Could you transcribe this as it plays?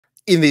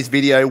In this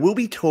video, we'll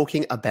be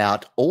talking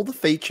about all the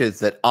features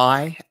that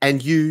I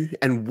and you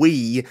and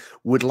we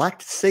would like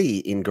to see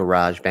in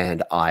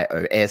GarageBand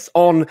iOS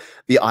on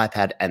the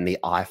iPad and the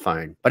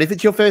iPhone. But if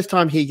it's your first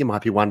time here, you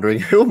might be wondering,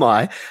 who am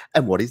I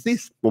and what is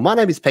this? Well, my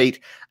name is Pete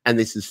and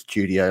this is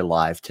Studio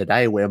Live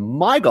Today, where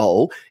my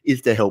goal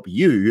is to help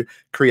you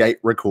create,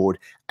 record,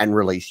 and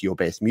release your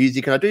best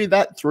music. And I do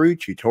that through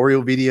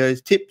tutorial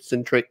videos, tips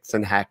and tricks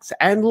and hacks,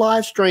 and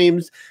live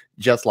streams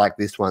just like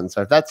this one.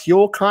 So if that's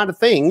your kind of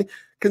thing,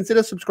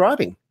 consider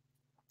subscribing.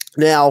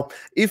 Now,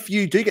 if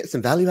you do get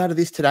some value out of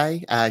this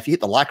today, if you hit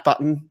the like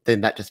button,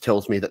 then that just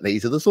tells me that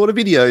these are the sort of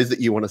videos that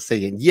you want to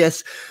see. And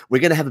yes, we're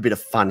going to have a bit of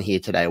fun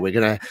here today. We're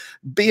going to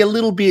be a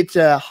little bit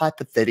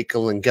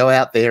hypothetical and go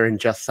out there and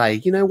just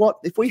say, you know what,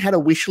 if we had a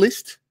wish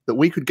list that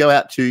we could go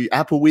out to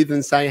Apple with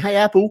and say, hey,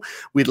 Apple,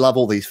 we'd love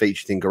all these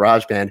features in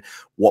GarageBand.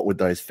 What would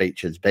those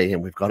features be?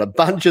 And we've got a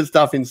bunch of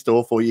stuff in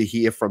store for you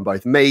here from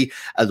both me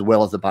as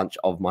well as a bunch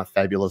of my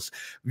fabulous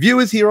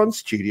viewers here on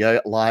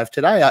Studio Live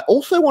Today. I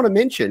also want to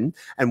mention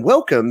and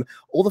welcome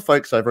all the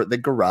folks over at the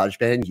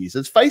GarageBand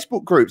Users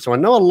Facebook group. So I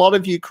know a lot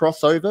of you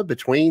cross over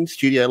between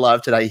Studio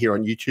Live Today here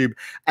on YouTube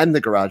and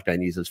the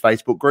GarageBand Users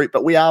Facebook group,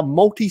 but we are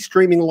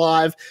multi-streaming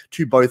live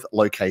to both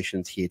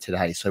locations here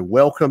today. So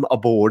welcome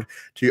aboard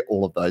to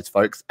all of those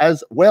folks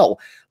as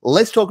well.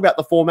 Let's talk about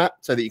the format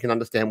so that you can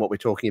understand what we're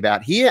talking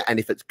about here and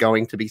if it's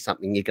going to be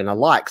something you're going to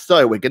like.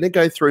 So we're going to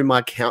go through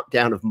my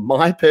countdown of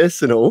my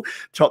personal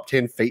top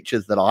 10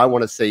 features that I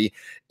want to see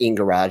in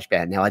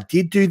GarageBand. Now, I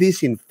did do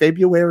this in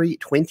February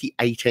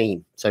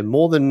 2018, so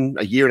more than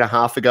a year and a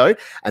half ago,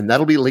 and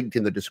that'll be linked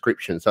in the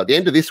description. So at the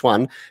end of this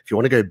one, if you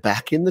want to go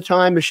back in the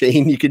time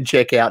machine, you can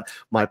check out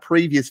my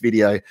previous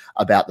video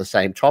about the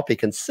same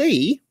topic and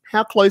see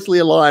how closely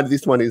aligned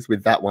this one is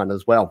with that one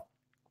as well.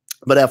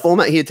 But our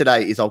format here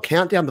today is I'll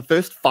count down the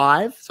first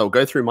 5. So I'll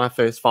go through my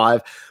first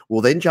 5. We'll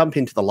then jump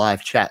into the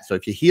live chat. So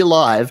if you're here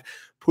live,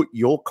 put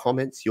your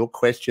comments, your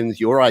questions,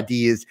 your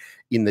ideas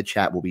in the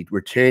chat. We'll be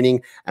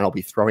returning and I'll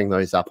be throwing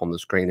those up on the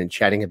screen and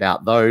chatting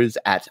about those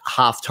at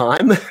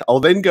halftime. I'll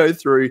then go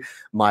through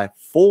my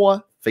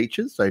 4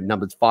 features, so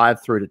numbers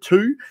 5 through to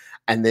 2,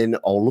 and then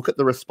I'll look at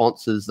the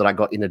responses that I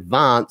got in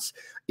advance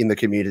in the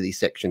community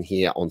section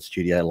here on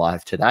Studio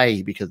Live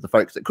Today, because the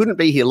folks that couldn't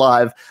be here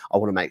live, I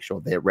want to make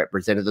sure they're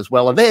represented as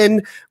well. And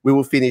then we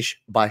will finish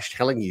by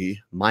telling you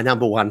my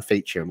number 1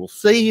 feature, and we'll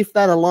see if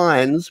that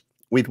aligns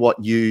with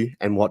what you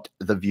and what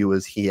the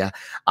viewers here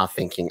are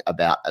thinking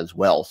about as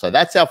well. So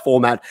that's our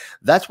format.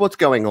 That's what's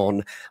going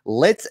on.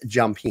 Let's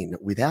jump in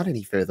without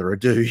any further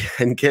ado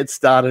and get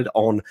started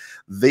on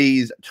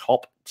these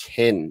top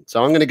 10.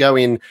 So I'm going to go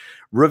in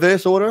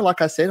reverse order.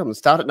 Like I said, I'm going to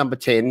start at number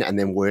 10 and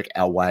then work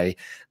our way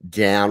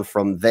down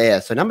from there.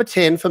 So number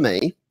 10 for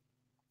me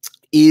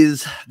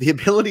is the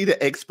ability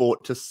to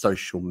export to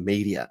social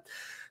media.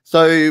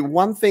 So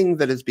one thing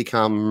that has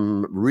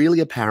become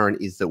really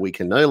apparent is that we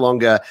can no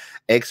longer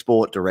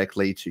export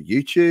directly to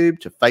YouTube,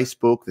 to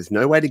Facebook. There's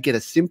no way to get a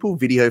simple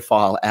video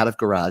file out of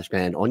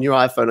GarageBand on your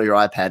iPhone or your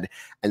iPad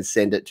and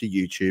send it to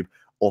YouTube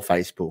or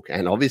Facebook.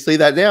 And obviously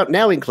that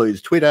now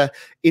includes Twitter,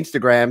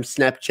 Instagram,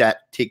 Snapchat,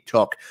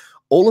 TikTok.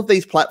 All of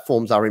these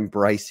platforms are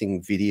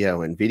embracing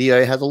video, and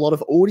video has a lot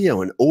of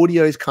audio, and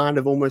audio is kind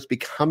of almost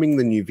becoming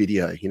the new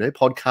video. You know,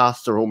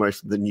 podcasts are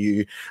almost the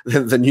new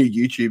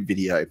YouTube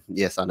video.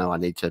 Yes, I know I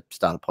need to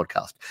start a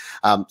podcast.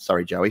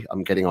 Sorry, Joey,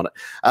 I'm getting on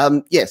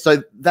it. Yeah,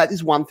 so that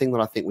is one thing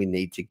that I think we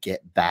need to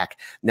get back.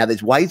 Now,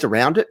 there's ways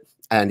around it.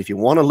 And if you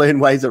want to learn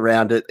ways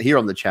around it, here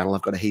on the channel,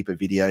 I've got a heap of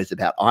videos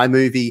about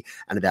iMovie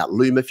and about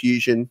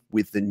LumaFusion.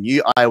 With the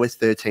new iOS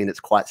 13, it's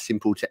quite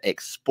simple to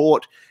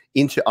export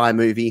into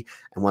iMovie.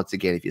 And once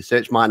again, if you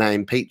search my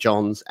name, Pete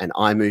Johns and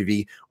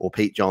iMovie, or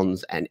Pete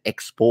Johns and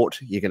export,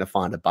 you're going to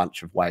find a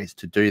bunch of ways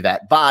to do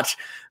that. But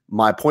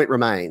my point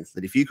remains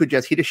that if you could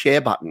just hit a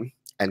share button,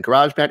 and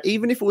GarageBand,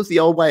 even if it was the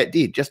old way it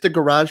did, just a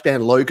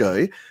GarageBand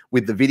logo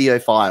with the video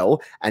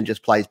file and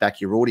just plays back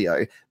your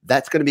audio,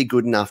 that's going to be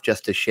good enough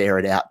just to share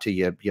it out to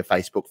your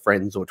Facebook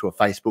friends or to a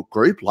Facebook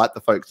group like the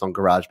folks on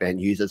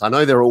GarageBand Users. I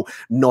know they're all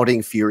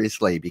nodding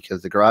furiously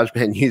because the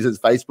GarageBand Users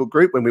Facebook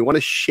group, when we want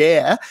to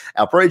share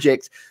our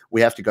projects,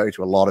 we have to go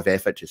to a lot of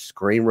effort to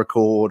screen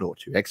record or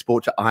to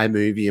export to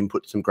iMovie and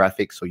put some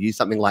graphics, or use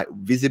something like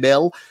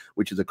Visibel,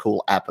 which is a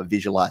cool app, a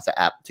visualizer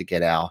app, to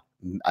get our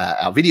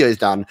videos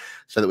done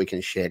so that we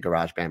can share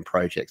GarageBand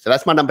projects. So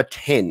that's my number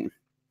 10.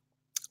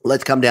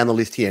 Let's come down the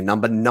list here.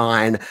 Number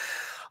 9,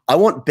 I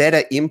want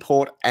better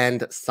import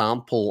and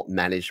sample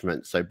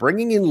management. So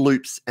bringing in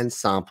loops and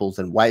samples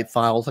and WAV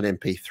files and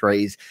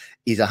MP3s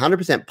is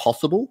 100%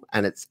 possible,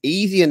 and it's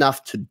easy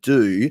enough to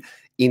do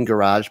in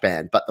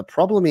GarageBand. But the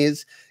problem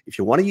is, if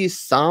you want to use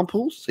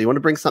samples, so you want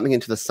to bring something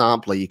into the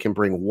sampler, you can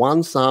bring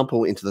one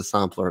sample into the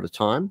sampler at a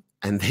time.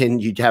 And then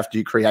you'd have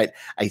to create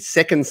a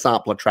second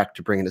sampler track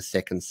to bring in a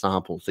second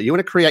sample. So you want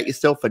to create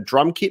yourself a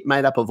drum kit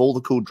made up of all the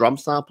cool drum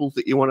samples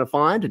that you want to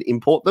find and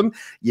import them.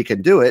 You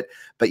can do it,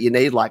 but you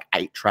need like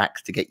 8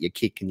 tracks to get your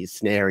kick and your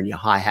snare and your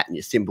hi-hat and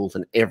your cymbals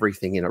and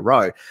everything in a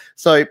row.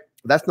 So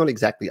That's not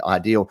exactly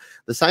ideal.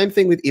 The same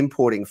thing with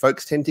importing.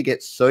 Folks tend to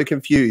get so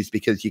confused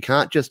because you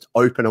can't just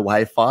open a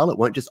WAV file. It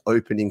won't just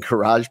open in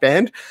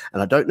GarageBand.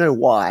 And I don't know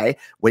why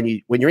when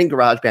you're in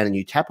GarageBand and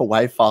you tap a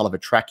WAV file of a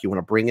track you want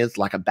to bring as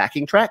like a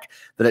backing track,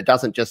 that it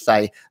doesn't just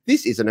say,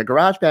 this isn't a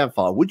GarageBand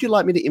file. Would you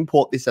like me to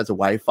import this as a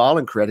WAV file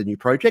and create a new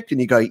project?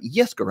 And you go,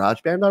 yes,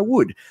 GarageBand, I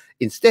would.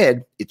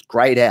 Instead, it's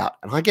grayed out.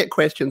 And I get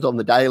questions on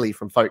the daily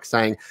from folks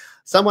saying,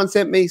 someone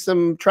sent me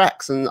some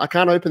tracks and I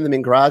can't open them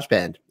in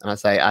GarageBand. And I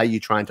say, are you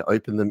trying to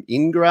open them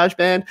in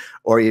GarageBand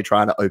or are you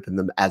trying to open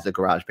them as a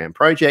GarageBand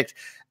project?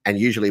 And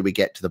usually we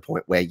get to the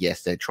point where,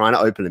 yes, they're trying to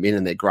open them in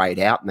and they're grayed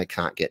out and they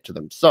can't get to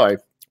them. So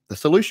the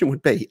solution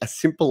would be a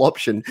simple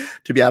option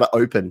to be able to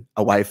open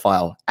a WAV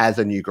file as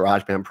a new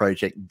GarageBand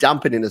project,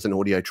 dump it in as an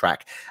audio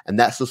track. And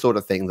that's the sort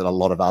of thing that a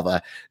lot of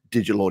other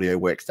digital audio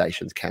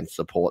workstations can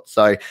support.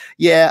 So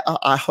yeah,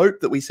 I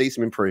hope that we see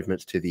some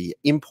improvements to the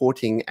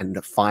importing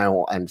and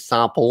file and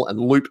sample and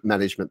loop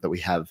management that we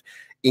have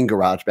in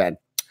GarageBand.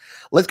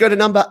 Let's go to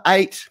number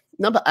 8.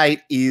 Number 8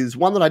 is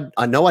one that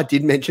I know I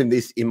did mention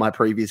this in my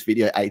previous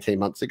video 18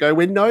 months ago.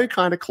 We're no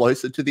kind of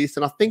closer to this,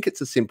 and I think it's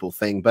a simple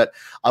thing, but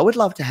I would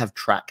love to have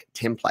track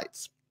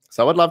templates.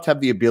 So I'd love to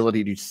have the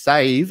ability to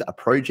save a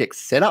project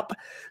setup.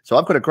 So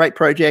I've got a great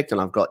project and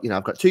I've got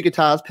 2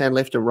 guitars, pan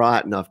left and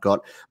right, and I've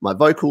got my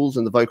vocals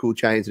and the vocal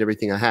chains and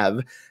everything I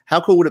have. How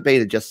cool would it be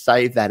to just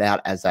save that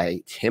out as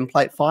a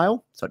template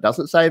file? So it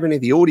doesn't save any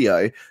of the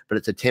audio, but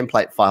it's a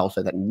template file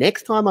so that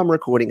next time I'm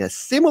recording a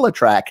similar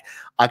track,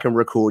 I can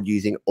record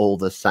using all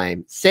the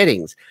same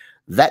settings.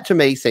 That to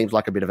me seems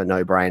like a bit of a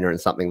no-brainer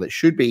and something that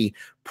should be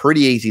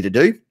pretty easy to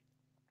do.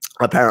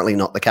 Apparently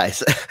not the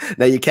case.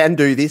 Now, you can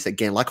do this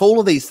again, like all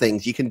of these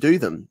things, you can do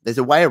them. There's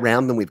a way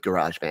around them with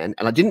GarageBand.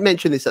 And I didn't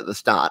mention this at the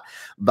start,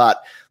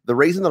 but the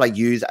reason that I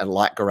use and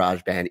like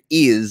GarageBand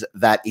is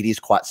that it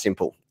is quite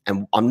simple.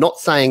 And I'm not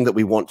saying that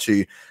we want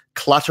to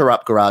clutter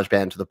up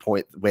GarageBand to the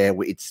point where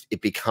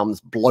it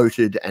becomes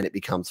bloated and it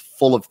becomes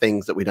full of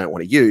things that we don't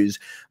want to use,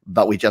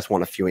 but we just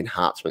want a few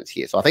enhancements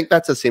here. So I think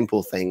that's a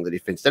simple thing, that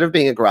if instead of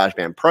being a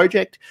GarageBand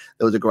project,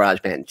 there was a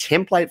GarageBand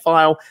template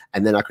file,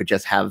 and then I could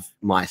just have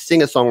my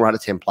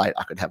singer-songwriter template,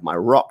 I could have my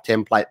rock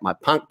template, my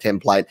punk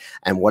template,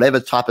 and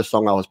whatever type of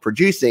song I was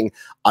producing,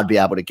 I'd be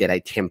able to get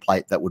a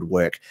template that would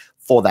work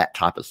for that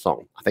type of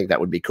song. I think that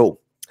would be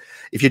cool.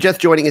 If you're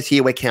just joining us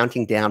here, we're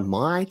counting down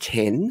my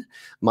 10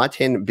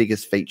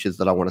 biggest features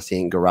that I want to see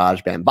in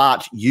GarageBand,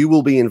 but you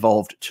will be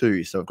involved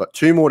too. So I've got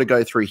 2 more to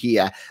go through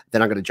here.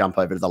 Then I'm going to jump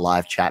over to the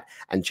live chat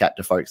and chat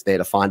to folks there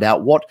to find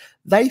out what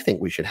they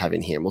think we should have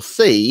in here. And we'll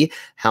see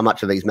how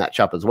much of these match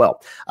up as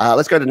well.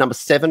 Let's go to number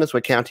 7 as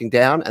we're counting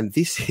down. And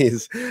this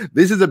is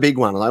a big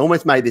one. And I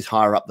almost made this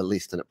higher up the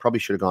list, and it probably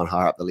should have gone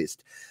higher up the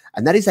list.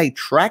 And that is a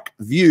track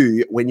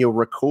view when you're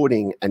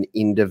recording an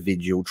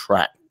individual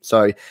track.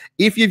 So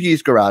if you've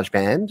used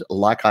GarageBand,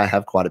 like I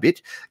have quite a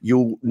bit,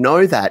 you'll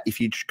know that if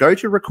you go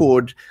to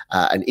record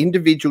an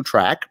individual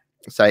track,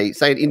 say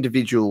an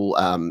individual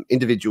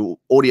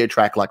audio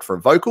track, like for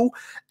a vocal,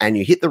 and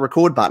you hit the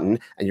record button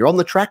and you're on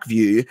the track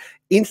view,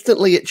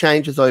 instantly it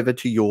changes over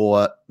to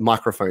your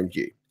microphone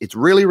view. It's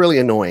really, really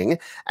annoying.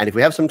 And if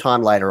we have some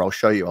time later,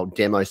 I'll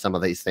demo some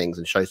of these things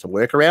and show some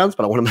workarounds,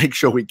 but I want to make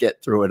sure we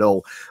get through it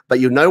all. But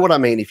you'll know what I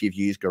mean if you've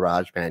used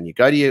GarageBand. You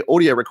go to your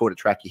audio recorder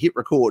track, you hit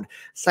record.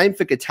 Same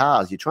for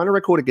guitars. You're trying to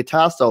record a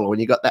guitar solo and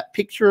you got that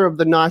picture of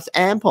the nice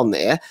amp on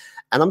there.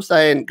 And I'm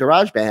saying,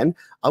 GarageBand,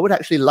 I would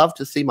actually love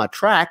to see my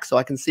track so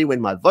I can see when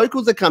my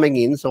vocals are coming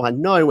in so I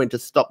know when to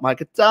stop my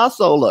guitar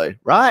solo,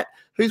 right?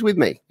 Who's with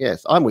me?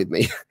 Yes, I'm with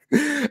me.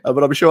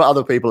 But I'm sure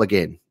other people,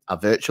 again, are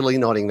virtually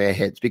nodding their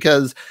heads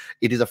because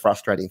it is a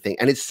frustrating thing.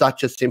 And it's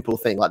such a simple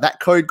thing. Like that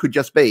code could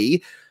just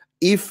be,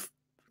 if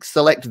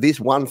select this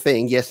one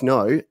thing, yes,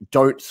 no,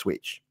 don't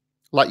switch.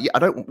 Like, I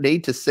don't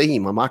need to see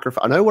my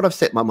microphone. I know what I've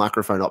set my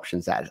microphone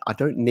options at. I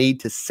don't need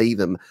to see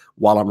them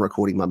while I'm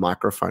recording my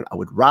microphone. I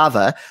would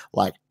rather,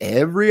 like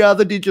every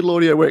other digital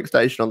audio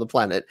workstation on the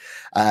planet,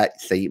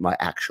 see my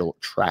actual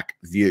track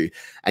view.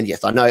 And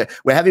yes, I know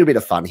we're having a bit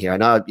of fun here. I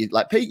know,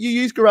 like, Pete, you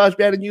use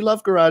GarageBand and you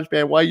love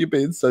GarageBand. Why are you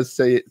being so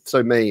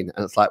mean?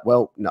 And it's like,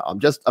 well, no, I'm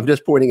just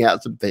pointing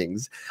out some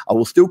things. I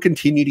will still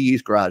continue to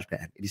use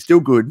GarageBand. It is still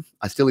good.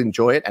 I still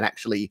enjoy it and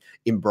actually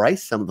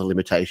embrace some of the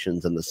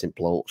limitations and the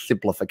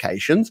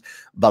simplifications.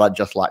 But I'd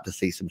just like to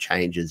see some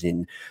changes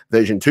in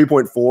version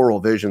 2.4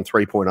 or version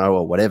 3.0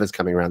 or whatever's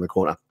coming around the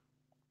corner.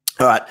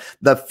 All right,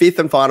 the 5th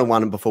and final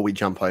one, and before we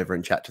jump over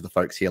and chat to the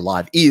folks here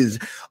live, is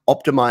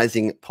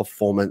optimizing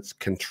performance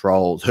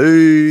controls.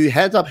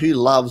 Hands up, who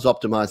loves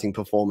optimizing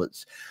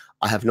performance?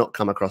 I have not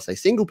come across a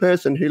single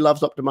person who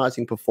loves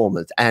optimizing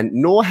performance, and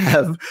nor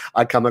have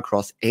I come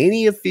across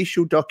any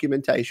official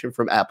documentation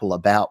from Apple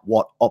about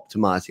what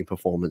optimizing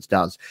performance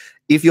does.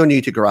 If you're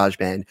new to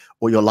GarageBand,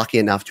 or you're lucky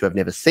enough to have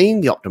never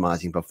seen the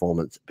optimizing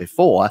performance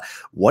before,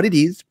 what it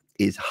is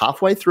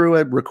halfway through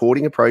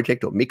recording a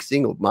project or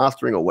mixing or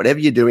mastering or whatever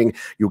you're doing,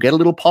 you'll get a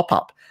little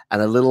pop-up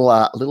and a little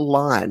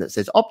line that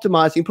says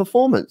optimizing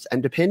performance.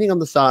 And depending on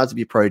the size of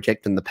your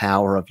project and the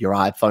power of your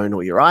iPhone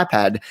or your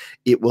iPad,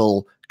 it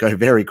will go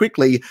very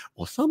quickly,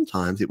 or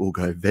sometimes it will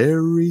go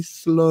very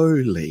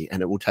slowly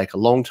and it will take a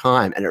long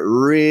time and it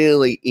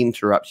really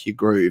interrupts your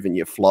groove and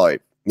your flow.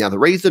 Now, the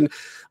reason,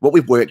 what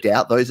we've worked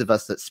out, those of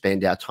us that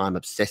spend our time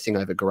obsessing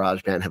over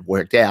GarageBand have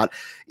worked out,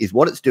 is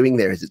what it's doing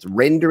there is it's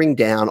rendering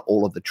down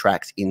all of the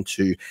tracks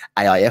into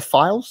AIF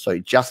files, so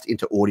just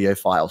into audio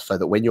files, so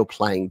that when you're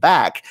playing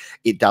back,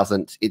 it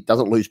doesn't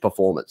lose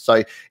performance.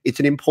 So it's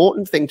an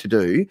important thing to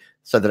do,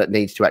 so that it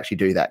needs to actually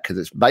do that, because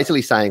it's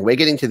basically saying we're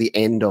getting to the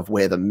end of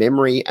where the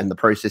memory and the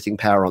processing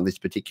power on this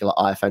particular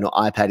iPhone or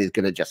iPad is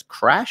going to just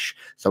crash.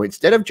 So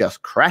instead of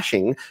just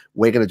crashing,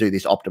 we're going to do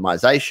this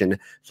optimization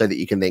so that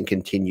you can then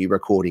continue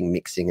recording,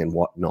 mixing and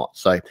whatnot.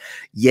 So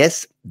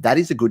yes, that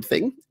is a good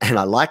thing, and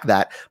I like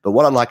that. But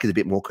what I like is a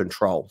bit more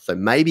control. So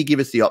maybe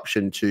give us the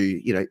option to,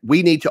 you know,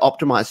 we need to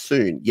optimize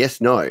soon. Yes,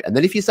 no. And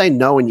then if you say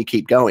no and you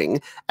keep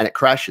going and it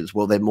crashes,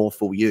 well, then more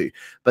fool you.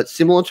 But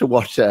similar to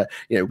what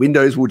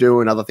Windows will do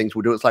and other things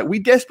will do, it's like, we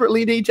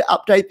desperately need to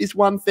update this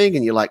one thing,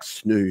 and you're like,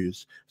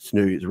 snooze,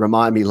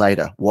 remind me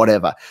later,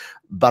 whatever.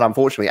 But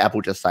unfortunately, Apple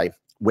just say,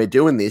 we're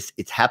doing this,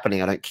 it's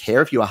happening. I don't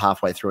care if you are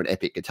halfway through an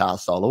epic guitar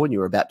solo and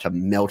you're about to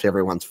melt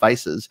everyone's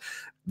faces.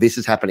 This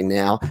is happening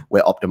now.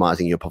 We're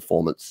optimizing your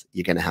performance.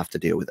 You're going to have to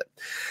deal with it.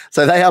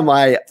 So they are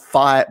my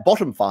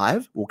bottom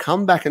five. We'll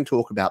come back and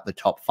talk about the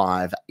top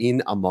five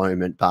in a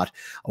moment, but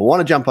I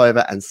want to jump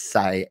over and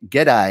say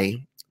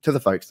g'day to the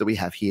folks that we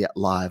have here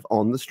live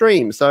on the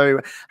stream.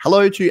 So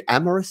hello to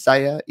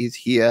Amarasaya is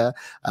here.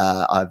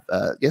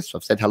 Yes,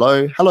 I've said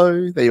hello.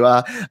 Hello, there you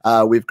are.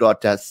 We've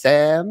got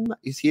Sam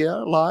is here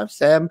live,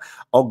 Sam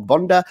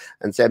Ogbonda,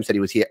 and Sam said he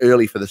was here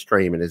early for the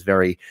stream and is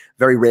very,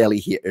 very rarely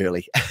here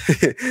early.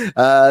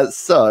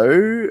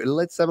 So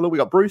let's have a look. We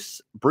got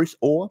Bruce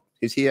Orr,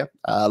 who's here,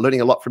 learning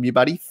a lot from you,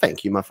 buddy.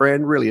 Thank you, my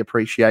friend. Really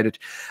appreciate it.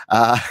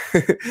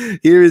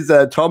 Here is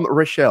Tom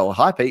Rochelle.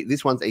 Hi, Pete.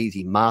 This one's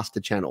easy.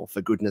 Master Channel,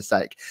 for goodness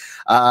sake.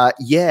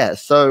 Yeah,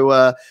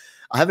 so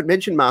I haven't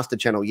mentioned Master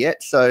Channel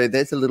yet, so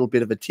there's a little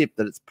bit of a tip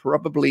that it's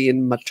probably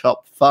in my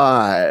top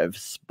five.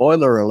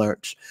 Spoiler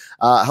alert.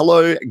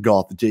 Hello,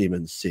 Goth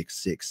Demon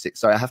 666.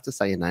 Sorry, I have to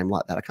say your name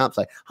like that. I can't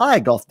say, hi,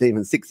 Goth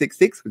Demon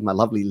 666 with my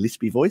lovely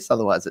lispy voice.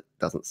 Otherwise, it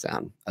doesn't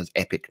sound as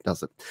epic,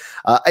 does it?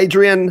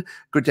 Adrian,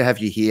 good to have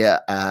you here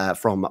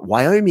from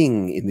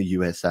Wyoming in the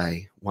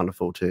USA.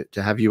 Wonderful to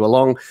have you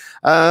along.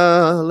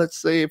 Let's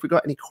see if we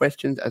got any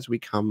questions as we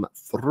come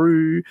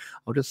through.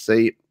 I'll just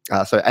see.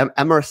 So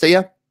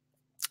Amarasaya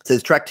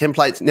says track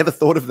templates. Never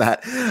thought of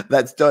that.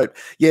 That's dope.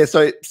 Yeah,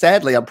 so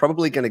sadly, I'm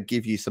probably going to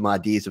give you some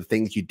ideas of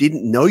things you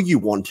didn't know you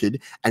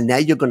wanted, and now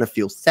you're going to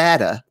feel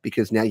sadder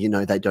because now you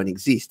know they don't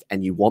exist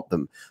and you want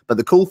them. But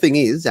the cool thing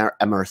is,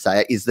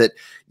 Amarasaya, is that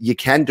you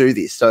can do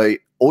this. So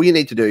all you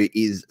need to do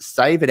is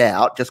save it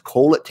out, just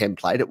call it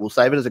template. It will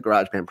save it as a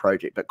GarageBand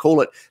project, but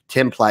call it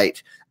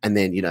template and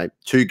then, you know,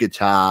 2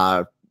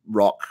 guitar,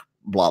 rock,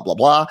 blah, blah,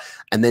 blah,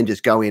 and then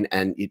just go in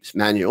and it's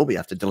manual, but you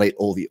have to delete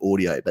all the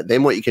audio. But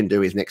then what you can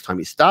do is next time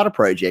you start a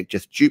project,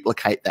 just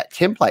duplicate that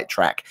template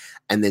track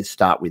and then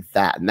start with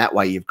that. And that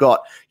way you've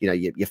got, you know,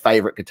 your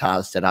favorite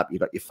guitars set up, you've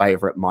got your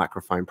favorite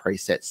microphone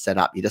presets set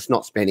up. You're just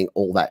not spending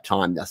all that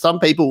time. Now, some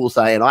people will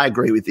say, and I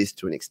agree with this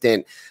to an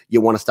extent,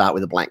 you want to start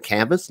with a blank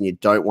canvas and you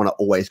don't want to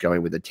always go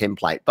in with a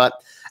template.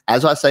 But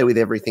as I say with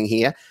everything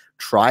here,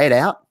 try it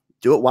out.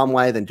 Do it one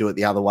way, then do it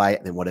the other way,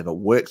 and then whatever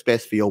works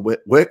best for your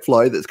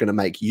workflow that's going to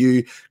make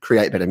you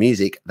create better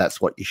music,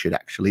 that's what you should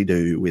actually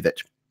do with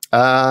it.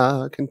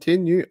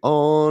 Continue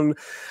on.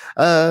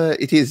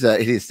 It is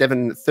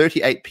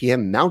 7:38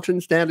 p.m.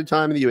 Mountain Standard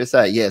Time in the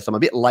USA. Yes, I'm a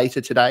bit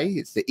later today.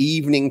 It's the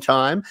evening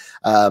time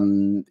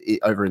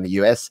over in the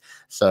US.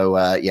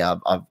 So yeah,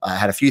 I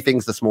had a few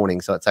things this morning,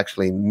 so it's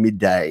actually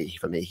midday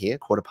for me here,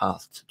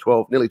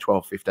 12:15, nearly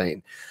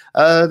 12:15.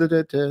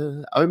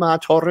 Omar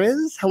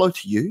Torres, hello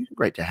to you.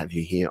 Great to have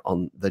you here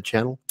on the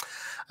channel.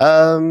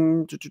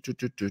 Here's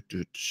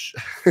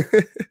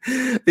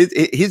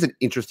an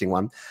interesting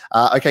one.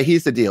 Okay,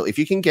 here's the deal. If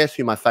you can guess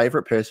who my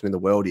favorite person in the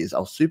world is,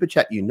 I'll super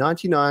chat you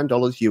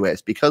 $99 US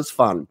because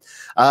fun.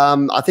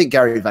 I think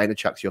Gary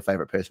Vaynerchuk's your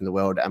favorite person in the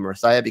world,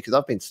 Amarasaya, because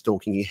I've been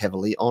stalking you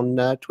heavily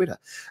on Twitter.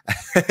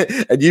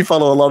 And you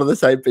follow a lot of the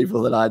same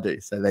people that I do.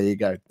 So there you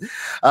go.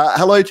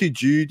 Hello to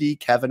Judy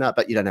Kavanagh,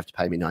 but you don't have to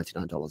pay me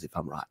 $99 if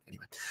I'm right.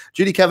 Anyway,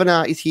 Judy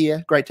Kavanagh is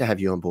here. Great to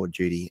have you on board,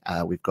 Judy.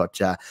 We've got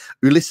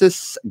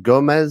Ulysses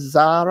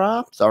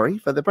Gomezara. Sorry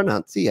for the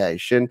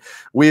pronunciation.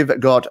 We've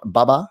got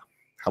Baba.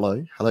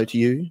 Hello. Hello to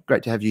you.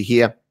 Great to have you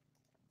here.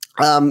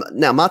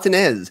 Now,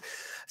 Martinez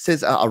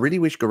says, I really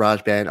wish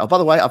GarageBand. Oh, by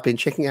the way, I've been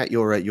checking out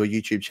your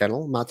YouTube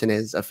channel,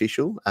 Martinez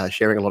Official,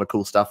 sharing a lot of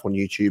cool stuff on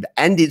YouTube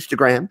and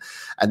Instagram.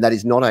 And that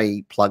is not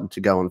a plug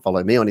to go and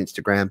follow me on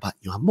Instagram, but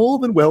you are more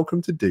than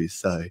welcome to do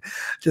so.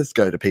 Just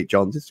go to Pete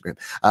John's Instagram.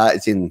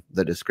 It's in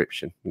the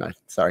description. No,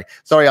 sorry.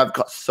 Sorry, I've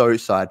got so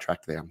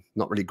sidetracked there. I'm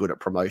not really good at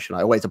promotion.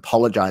 I always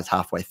apologize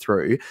halfway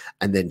through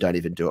and then don't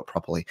even do it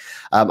properly.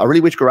 I really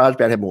wish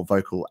GarageBand had more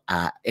vocal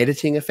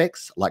editing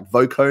effects like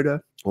vocoder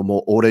or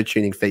more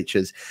auto-tuning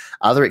features,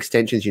 other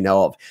extensions you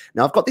know of.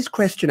 Now, I've got this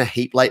question a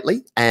heap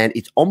lately, and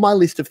it's on my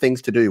list of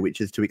things to do,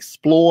 which is to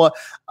explore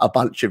a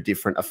bunch of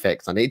different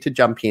effects. I need to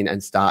jump in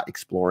and start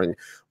exploring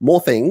more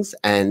things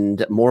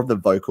and more of the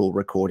vocal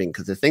recording,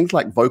 because there's things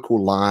like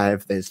Vocal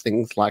Live, there's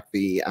things like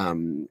the,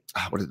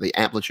 what is it, the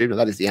Amplitude? No,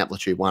 that is the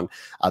Amplitude one.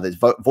 There's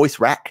Voice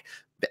Rack,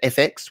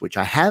 FX, which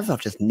I have. I've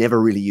just never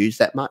really used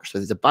that much. So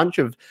there's a bunch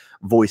of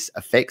voice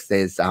effects.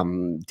 There's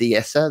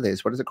de-esser.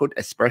 There's, what is it called?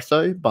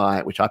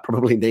 Espresso, which I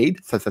probably need,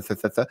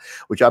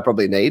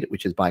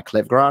 which is by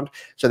Clevegrand.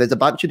 So there's a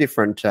bunch of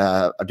different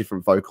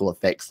vocal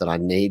effects that I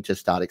need to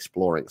start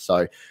exploring.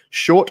 So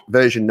short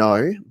version,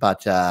 no,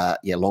 but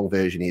yeah, long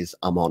version is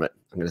I'm on it.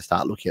 I'm going to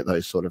start looking at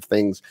those sort of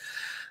things.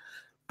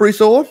 Bruce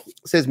Orr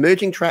says,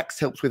 merging tracks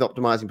helps with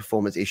optimizing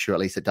performance issue, at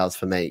least it does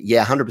for me.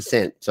 Yeah,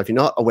 100%. So if you're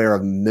not aware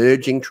of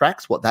merging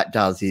tracks, what that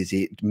does is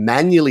it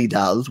manually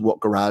does what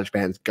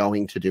GarageBand's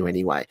going to do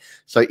anyway.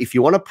 So if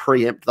you want to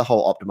preempt the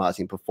whole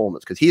optimizing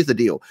performance, because here's the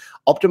deal,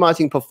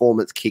 optimizing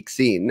performance kicks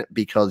in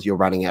because you're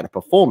running out of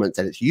performance,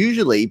 and it's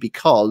usually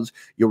because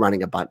you're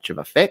running a bunch of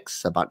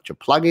effects, a bunch of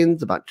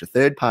plugins, a bunch of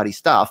third-party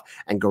stuff,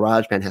 and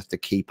GarageBand has to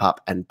keep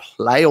up and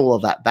play all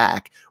of that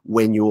back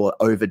when you're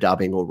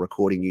overdubbing or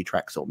recording new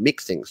tracks or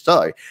mixing.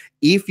 So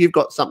if you've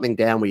got something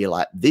down where you're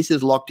like, this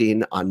is locked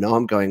in, I know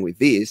I'm going with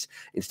this,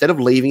 instead of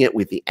leaving it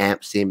with the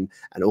amp sim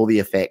and all the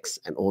effects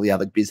and all the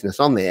other business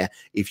on there,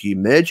 if you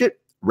merge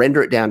it,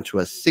 render it down to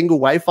a single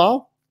WAV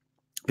file,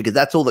 because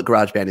that's all that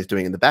GarageBand is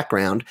doing in the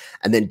background,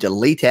 and then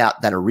delete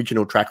out that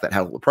original track that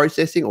had all the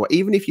processing, or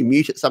even if you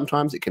mute it,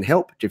 sometimes it can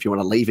help. If you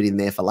want to leave it in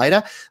there for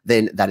later,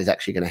 then that is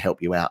actually going to help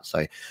you out.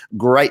 So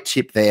great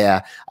tip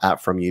there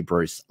from you,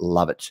 Bruce.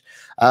 Love it.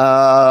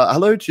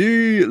 Hello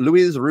to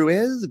Luis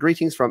Ruiz.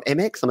 Greetings from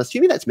MX. I'm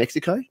assuming that's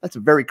Mexico. That's a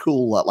very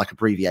cool like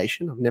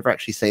abbreviation. I've never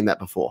actually seen that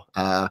before.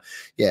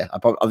 Yeah,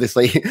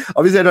 obviously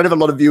I don't have a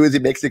lot of viewers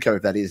in Mexico.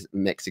 If that is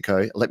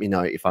Mexico, let me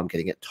know if I'm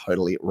getting it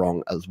totally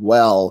wrong as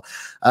well.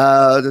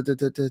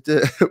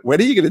 When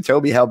are you going to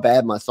tell me how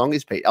bad my song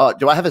is, Pete? Oh,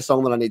 do I have a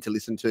song that I need to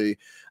listen to?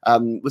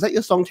 Was that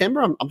your Song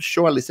Timber? I'm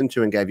sure I listened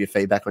to and gave you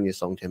feedback on your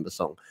Song Timber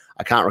song.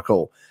 I can't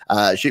recall.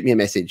 Shoot me a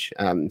message.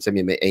 Send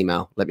me an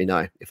email. Let me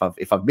know.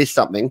 If I've missed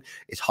something,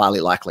 it's highly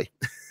likely.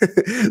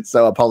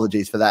 So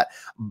apologies for that.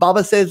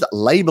 Bubba says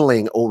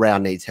labeling all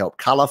round needs help.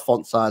 Color,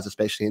 font size,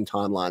 especially in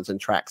timelines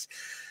and tracks.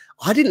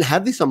 I didn't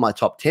have this on my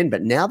top 10,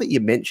 but now that you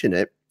mention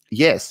it,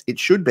 yes, it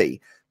should be.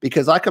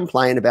 Because I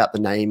complain about the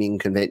naming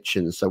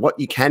conventions. So what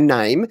you can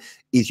name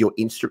is you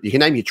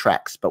can name your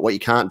tracks, but what you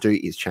can't do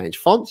is change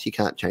fonts, you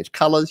can't change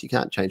colors, you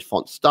can't change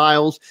font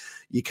styles,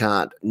 you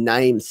can't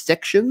name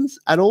sections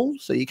at all.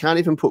 So you can't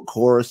even put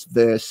chorus,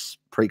 verse,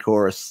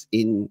 pre-chorus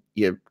in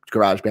your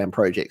GarageBand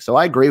project. So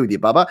I agree with you,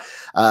 Bubba.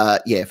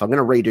 Yeah, if I'm going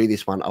to redo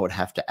this one, I would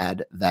have to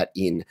add that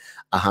in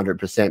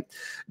 100%.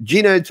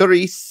 Gino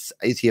Torres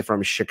is here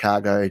from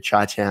Chicago,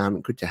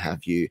 Chi-Town. Good to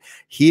have you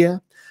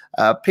here.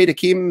 Peter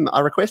Kim,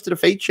 I requested a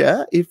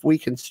feature. If we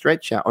can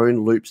stretch our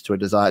own loops to a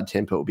desired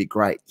tempo, it would be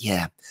great.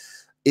 Yeah.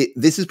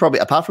 This is probably,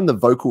 apart from the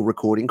vocal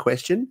recording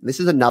question,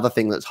 this is another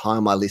thing that's high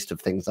on my list of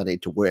things I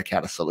need to work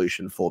out a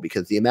solution for,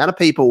 because the amount of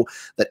people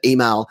that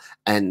email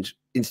and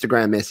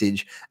Instagram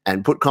message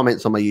and put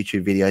comments on my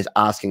YouTube videos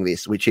asking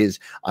this, which is,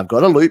 I've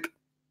got a loop.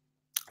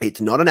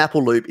 It's not an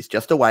Apple loop. It's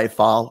just a WAV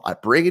file. I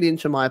bring it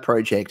into my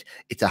project.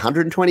 It's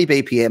 120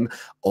 BPM.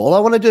 All I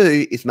want to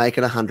do is make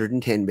it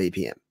 110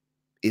 BPM.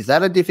 Is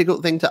that a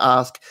difficult thing to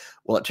ask?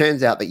 Well, it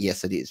turns out that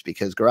yes, it is,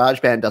 because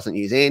GarageBand doesn't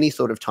use any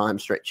sort of time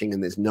stretching,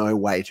 and there's no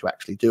way to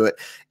actually do it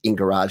in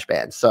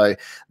GarageBand. So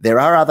there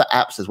are other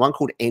apps. There's one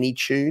called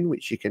AnyTune,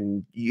 which you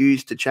can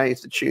use to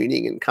change the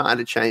tuning and kind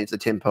of change the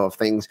tempo of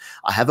things.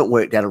 I haven't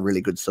worked out a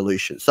really good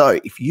solution. So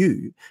if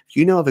you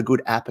know of a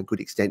good app, a good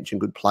extension,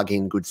 good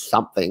plugin, good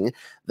something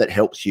that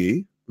helps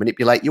you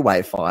manipulate your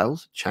WAV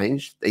files,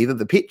 change either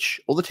the pitch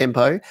or the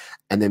tempo,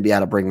 and then be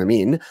able to bring them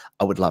in,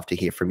 I would love to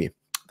hear from you.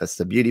 That's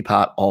the beauty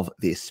part of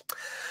this.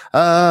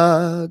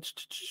 Let's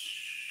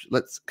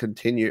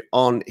continue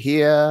on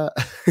here.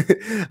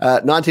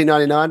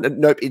 1999.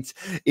 Nope,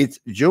 it's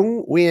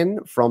Jung Win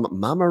from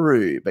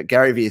Mamaru, but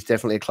Gary Vee is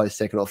definitely a close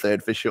second or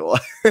third for sure.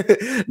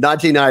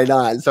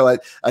 1999. So I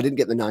didn't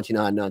get the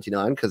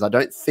 99.99 because I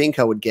don't think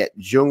I would get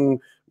Jung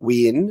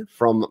Win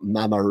from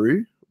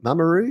Mamamoo.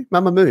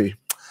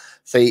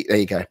 See, there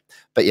you go.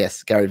 But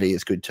yes, Gary Vee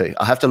is good too.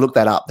 I have to look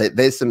that up.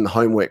 There's some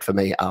homework for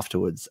me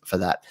afterwards for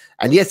that.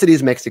 And yes, it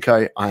is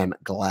Mexico. I am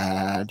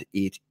glad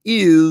it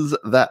is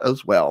that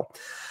as well.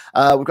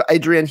 We've got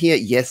Adrian here.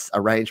 Yes,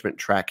 arrangement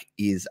track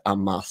is a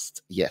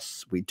must.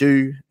 Yes, we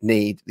do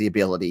need the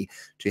ability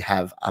to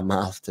have a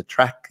master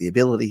track. The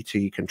ability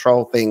to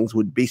control things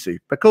would be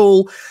super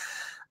cool.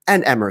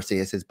 And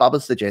Amaracia says,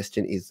 Bubba's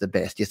suggestion is the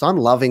best. Yes, I'm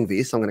loving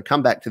this. I'm going to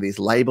come back to this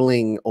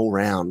labeling all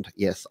round.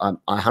 Yes, I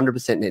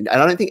 100%. And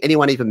I don't think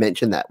anyone even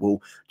mentioned that.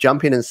 We'll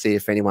jump in and see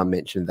if anyone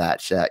mentioned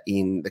that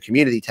in the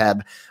community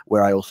tab,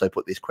 where I also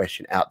put this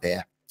question out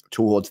there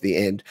towards the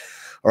end.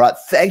 All right.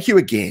 Thank you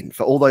again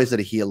for all those that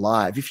are here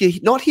live. If you're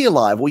not here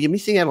live, well, you're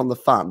missing out on the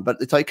fun, but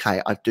it's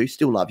okay. I do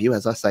still love you,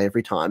 as I say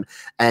every time.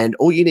 And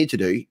all you need to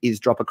do is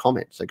drop a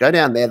comment. So go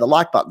down there. The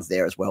like button's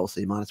there as well. So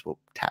you might as well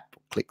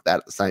click that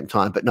at the same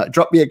time. But no,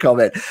 drop me a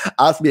comment.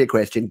 Ask me a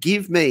question.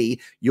 Give me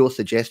your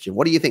suggestion.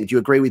 What do you think? Do you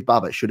agree with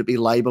Bubba? Should it be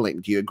labeling?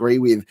 Do you agree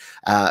with,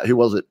 who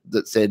was it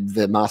that said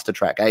the master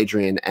track?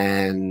 Adrian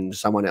and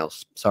someone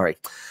else. Sorry,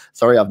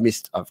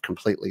 I've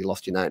completely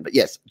lost your name. But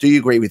yes, do you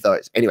agree with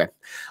those? Anyway,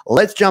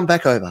 let's jump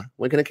back over.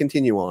 We're going to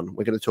continue on.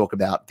 We're going to talk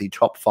about the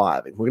top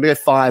 5. We're going to go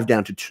 5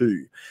 down to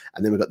 2.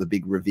 And then we've got the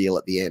big reveal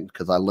at the end,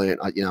 because I learned,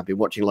 I've been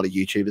watching a lot of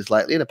YouTubers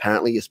lately, and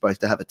apparently you're supposed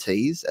to have a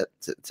tease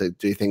to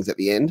do things at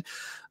the end.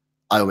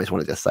 I almost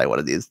want to just say what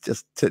it is,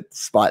 just to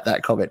spite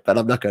that comment, but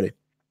I'm not going to.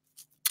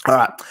 All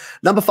right.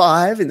 Number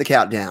 5 in the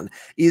countdown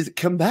is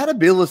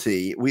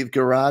compatibility with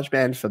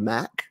GarageBand for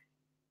Mac,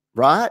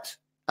 right?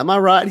 Am I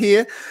right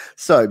here?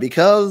 So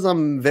because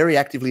I'm very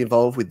actively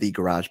involved with the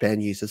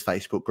GarageBand Users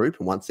Facebook group,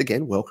 and once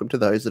again, welcome to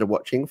those that are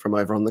watching from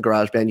over on the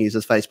GarageBand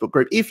Users Facebook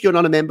group. If you're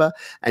not a member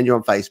and you're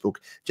on Facebook,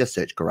 just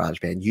search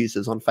GarageBand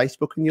Users on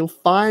Facebook and you'll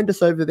find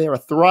us over there, a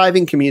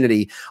thriving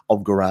community of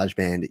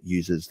GarageBand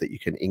users that you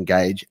can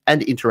engage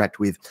and interact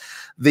with.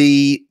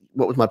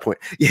 What was my point?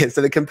 Yeah,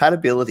 so the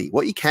compatibility,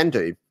 what you can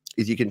do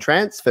is you can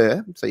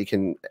transfer, so you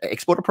can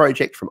export a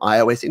project from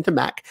iOS into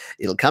Mac.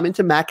 It'll come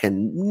into Mac,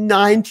 and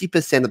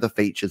 90% of the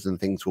features and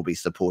things will be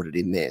supported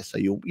in there. So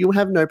you'll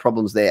have no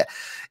problems there.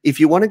 If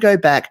you want to go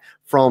back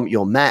from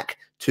your Mac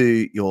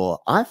to your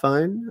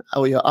iPhone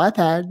or your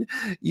iPad,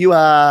 you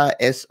are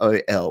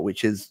SOL,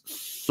 which is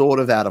sort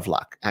of out of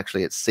luck.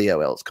 Actually, it's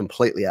COL. It's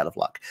completely out of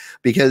luck,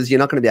 because you're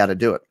not going to be able to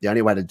do it. The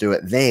only way to do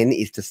it then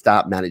is to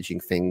start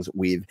managing things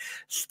with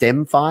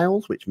stem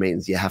files, which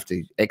means you have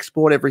to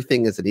export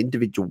everything as an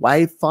individual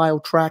WAV file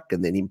track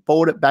and then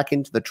import it back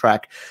into the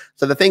track.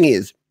 So the thing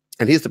is,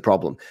 and here's the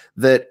problem,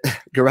 that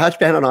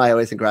GarageBand on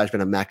iOS and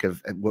GarageBand on Mac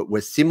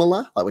were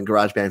similar, like when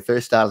GarageBand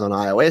first started on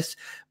iOS,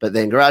 but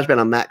then GarageBand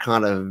on Mac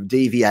kind of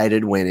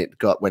deviated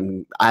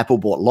when Apple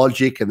bought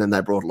Logic, and then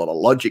they brought a lot of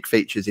Logic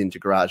features into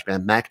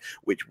GarageBand Mac,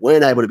 which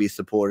weren't able to be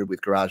supported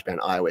with GarageBand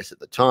iOS at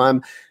the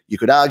time. You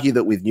could argue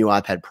that with new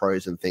iPad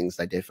Pros and things,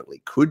 they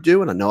definitely could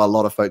do, and I know a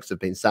lot of folks have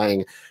been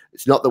saying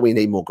it's not that we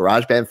need more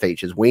GarageBand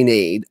features, we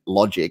need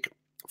Logic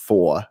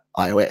for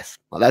iOS.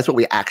 Well, that's what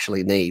we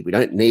actually need. We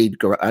don't need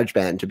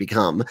GarageBand to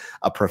become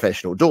a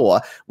professional DAW.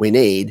 We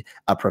need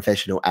a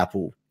professional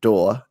Apple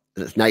DAW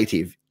that's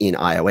native in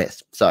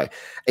iOS. So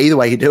either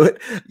way you do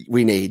it,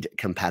 we need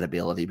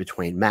compatibility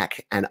between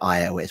Mac and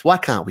iOS. Why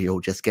can't we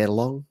all just get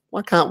along?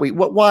 Why can't we?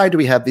 Why do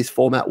we have these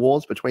format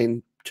wars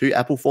between two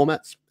Apple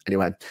formats?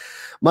 Anyway,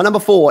 my number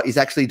 4 is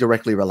actually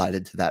directly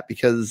related to that,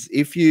 because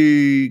if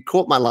you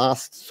caught my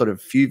last sort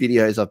of few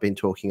videos, I've been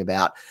talking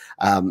about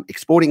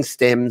exporting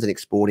stems and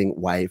exporting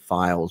WAV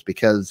files,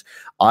 because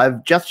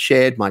I've just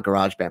shared my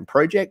GarageBand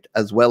project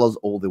as well as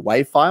all the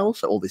WAV files,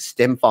 so all the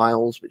stem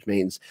files, which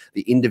means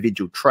the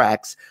individual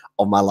tracks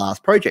of my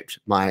last project,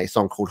 my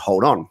song called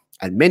Hold On.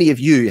 And many of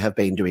you have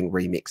been doing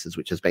remixes,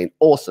 which has been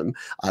awesome.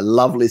 I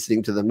love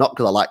listening to them, not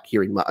because I like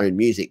hearing my own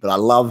music, but I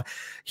love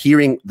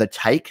hearing the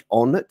take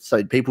on it.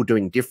 So people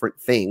doing different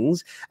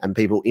things and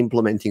people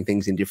implementing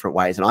things in different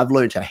ways. And I've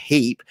learned a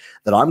heap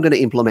that I'm going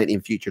to implement in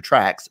future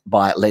tracks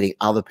by letting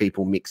other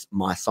people mix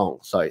my song.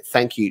 So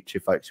thank you to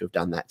folks who have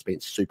done that. It's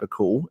been super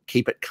cool.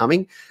 Keep it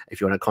coming.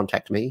 If you want to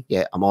contact me,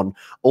 yeah, I'm on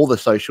all the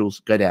socials.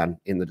 Go down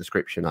in the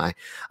description. I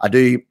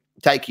do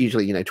take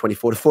usually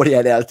 24 to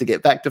 48 hours to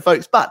get back to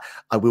folks, but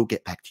I will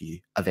get back to you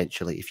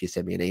eventually if you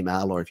send me an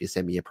email or if you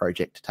send me a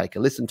project to take a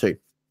listen to.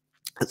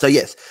 So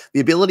yes, the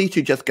ability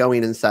to just go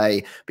in and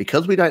say,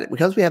 because we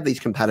have these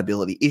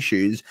compatibility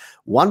issues,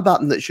 one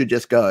button that should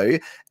just go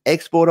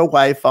export a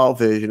WAV file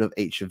version of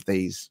each of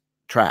these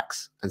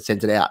tracks and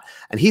send it out.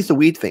 And here's the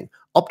weird thing.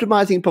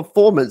 Optimizing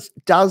performance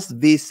does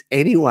this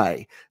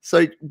anyway.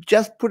 So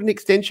just put an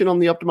extension on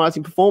the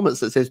optimizing performance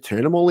that says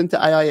turn them all into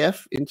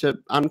AIF, into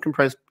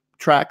uncompressed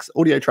tracks,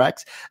 audio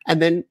tracks,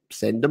 and then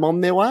send them on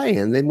their way.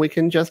 And then we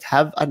can just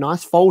have a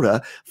nice folder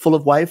full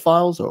of WAV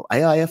files or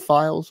AIF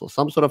files or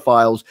some sort of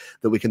files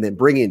that we can then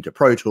bring into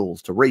Pro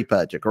Tools, to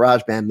Reaper, to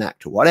GarageBand Mac,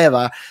 to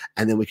whatever.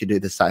 And then we can do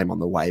the same on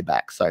the way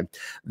back. So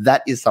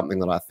that is something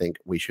that I think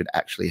we should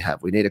actually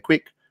have. We need a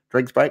quick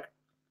drinks break,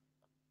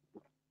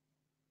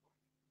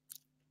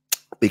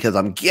 because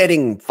I'm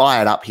getting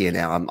fired up here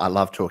now. I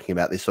love talking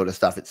about this sort of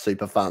stuff. It's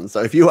super fun.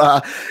 So if you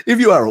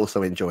are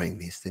also enjoying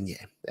this, then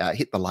yeah,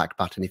 hit the like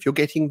button if you're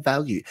getting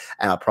value.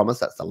 And I promise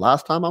that's the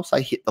last time I'll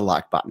say hit the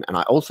like button. And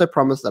I also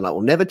promise that I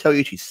will never tell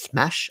you to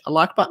smash a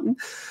like button,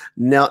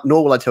 nor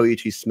will I tell you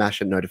to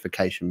smash a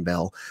notification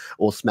bell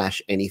or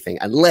smash anything,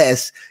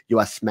 unless you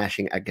are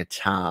smashing a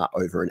guitar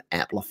over an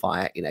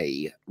amplifier in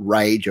a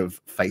rage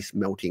of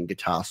face-melting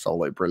guitar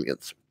solo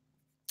brilliance,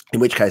 in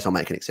which case I'll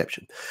make an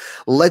exception.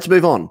 Let's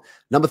move on.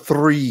 Number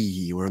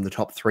 3, we're in the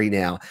top 3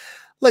 now.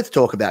 Let's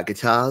talk about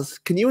guitars.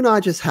 Can you and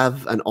I just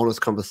have an honest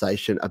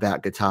conversation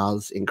about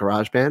guitars in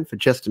GarageBand for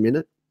just a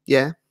minute?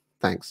 Yeah,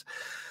 thanks.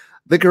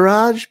 The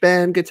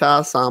GarageBand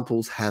guitar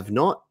samples have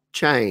not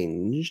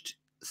changed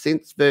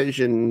since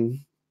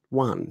version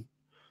 1.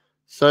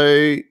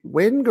 So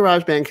when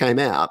GarageBand came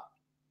out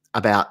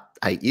about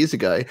 8 years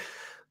ago,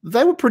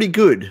 they were pretty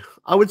good.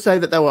 I would say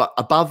that they were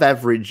above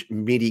average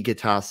MIDI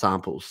guitar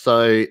samples.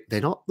 So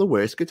they're not the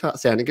worst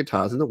sounding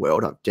guitars in the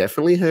world. I've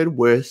definitely heard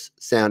worse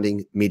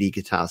sounding MIDI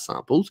guitar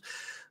samples.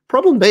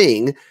 Problem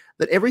being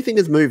that everything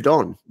has moved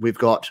on. We've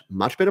got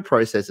much better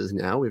processors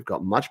now. We've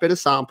got much better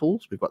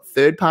samples. We've got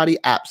third-party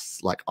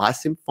apps like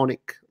iSymphonic,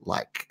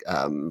 like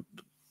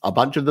a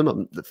bunch of them.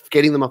 I'm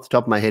getting them off the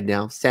top of my head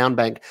now.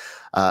 Soundbank.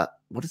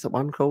 What is that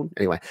one called?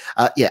 Anyway,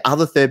 yeah,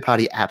 other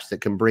third-party apps that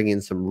can bring in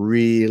some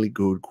really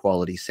good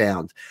quality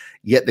sounds.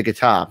 Yet the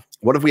guitar.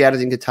 What have we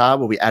added in guitar?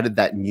 Well, we added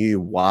that new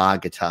wah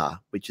guitar,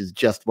 which is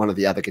just one of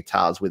the other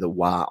guitars with a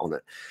wah on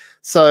it.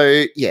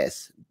 So,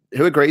 yes.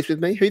 Who agrees with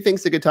me? Who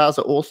thinks the guitars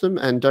are awesome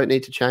and don't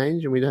need to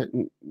change? And we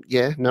don't,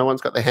 yeah, no one's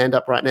got their hand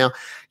up right now.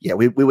 Yeah,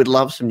 we would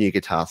love some new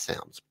guitar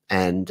sounds.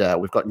 And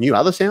we've got new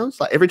other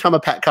sounds. Like every time a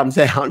pack comes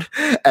out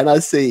and I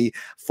see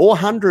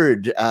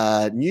 400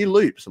 new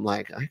loops, I'm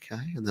like, okay.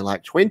 And they're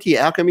like 20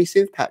 Alchemy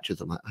synth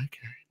patches. I'm like,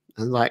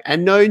 okay.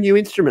 And no new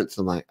instruments.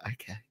 I'm like,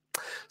 okay.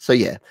 So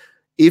yeah.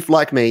 If,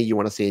 like me, you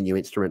want to see a new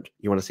instrument,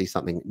 you want to see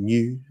something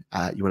new,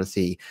 you want to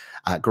see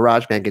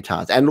GarageBand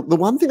guitars. And the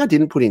one thing I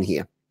didn't put in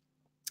here,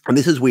 and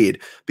this is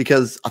weird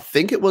because I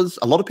think it was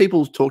a lot of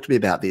people talk to me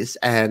about this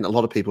and a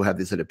lot of people have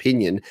this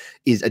opinion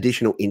is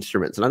additional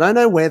instruments. And I don't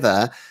know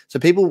whether, so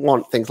people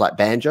want things like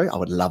banjo. I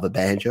would love a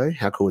banjo.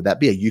 How cool would that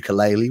be? A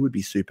ukulele would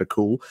be super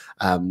cool.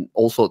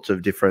 All sorts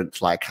of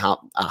different like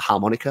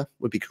harmonica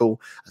would be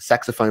cool. A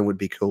saxophone would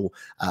be cool.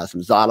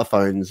 Some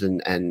xylophones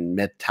and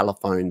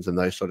metallophones and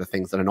those sort of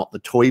things that are not the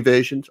toy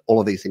versions. All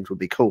of these things would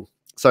be cool.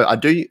 So I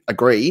do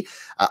agree.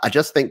 I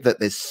just think that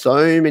there's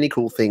so many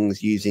cool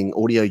things using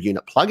audio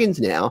unit plugins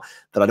now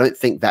that I don't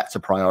think that's a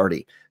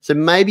priority. So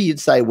maybe you'd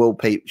say, well,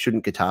 Pete,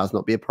 shouldn't guitars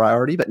not be a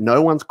priority? But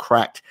no one's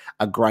cracked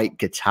a great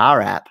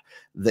guitar app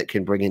that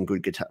can bring in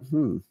good guitar.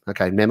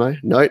 Okay, memo,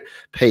 note,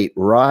 Pete,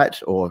 write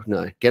or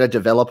no, get a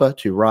developer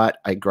to write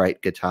a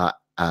great guitar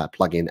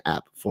plugin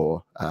app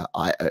for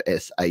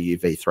iOS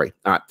AUV3.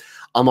 All right,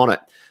 I'm on it.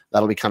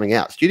 That'll be coming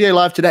out. Studio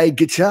Live today,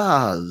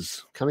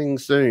 guitars, coming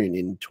soon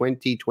in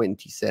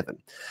 2027.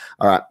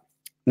 All right.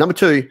 Number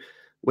 2,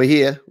 we're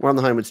here. We're on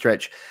the homeward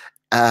stretch.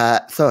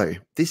 So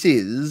this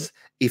is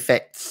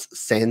effects,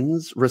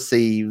 sends,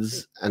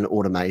 receives, and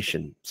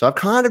automation. So I've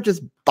kind of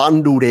just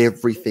bundled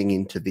everything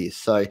into this.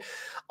 So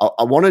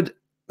I wanted,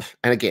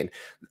 and again,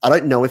 I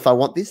don't know if I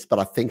want this, but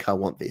I think I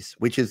want this,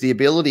 which is the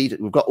ability to,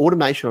 we've got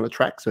automation on a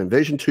track. So in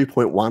version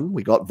 2.1,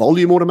 we got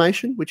volume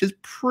automation, which is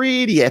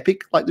pretty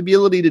epic. Like the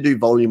ability to do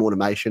volume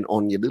automation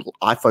on your little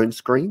iPhone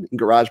screen in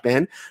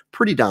GarageBand,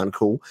 pretty darn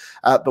cool.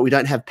 But we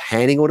don't have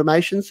panning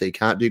automation, so you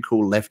can't do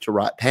cool left to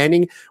right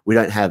panning. We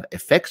don't have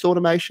effects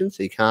automation,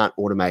 so you can't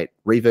automate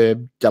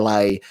reverb,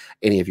 delay,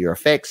 any of your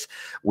effects.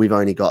 We've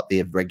only got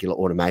the regular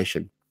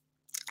automation.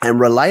 And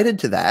related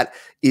to that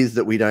is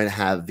that we don't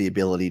have the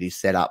ability to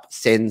set up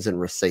sends and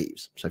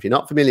receives. So if you're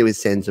not familiar with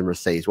sends and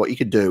receives, what you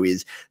could do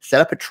is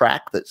set up a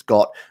track that's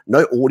got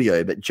no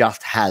audio, but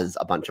just has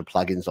a bunch of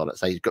plugins on it.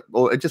 So you've got,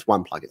 or just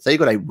one plugin. So you've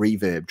got a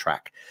reverb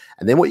track.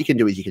 And then what you can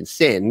do is you can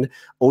send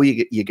all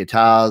your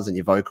guitars and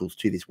your vocals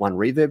to this one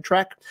reverb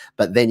track,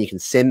 but then you can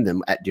send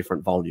them at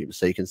different volumes.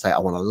 So you can say, I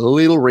want a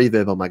little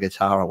reverb on my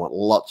guitar. I want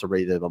lots of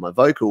reverb on my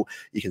vocal.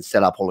 You can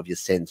set up all of your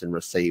sends and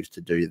receives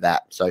to do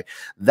that. So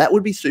that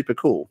would be super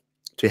cool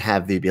to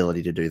have the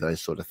ability to do those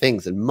sort of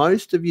things. And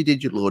most of your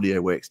digital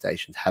audio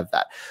workstations have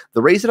that.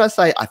 The reason I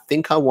say I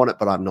think I want it,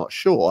 but I'm not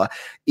sure,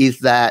 is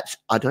that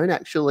I don't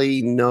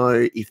actually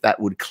know if that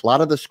would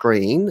clutter the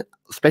screen,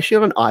 especially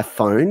on an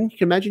iPhone. You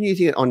can imagine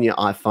using it on your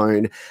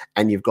iPhone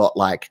and you've got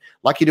like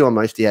you do on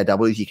most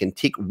DAWs, you can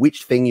tick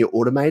which thing you're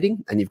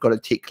automating and you've got to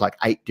tick like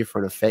 8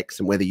 different effects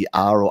and whether you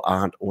are or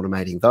aren't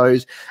automating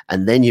those.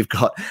 And then you've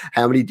got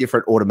how many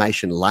different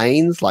automation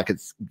lanes. Like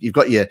it's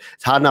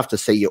hard enough to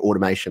see your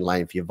automation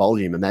lane for your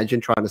volume.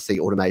 Imagine trying to see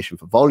automation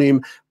for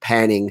volume,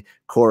 panning,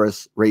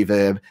 chorus,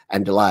 reverb,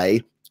 and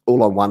delay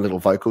all on one little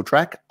vocal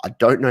track. I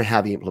don't know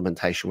how the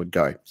implementation would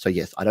go. So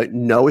yes, I don't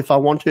know if I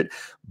want it,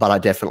 but I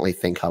definitely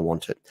think I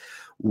want it.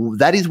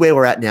 That is where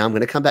we're at now. I'm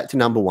going to come back to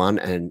number 1,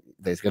 and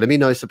there's going to be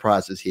no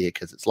surprises here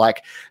because it's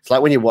like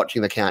when you're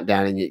watching the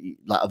countdown and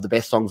of the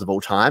best songs of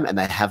all time, and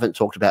they haven't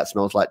talked about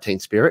Smells Like Teen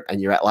Spirit,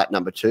 and you're at like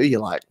number 2.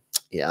 You're like,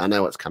 yeah, I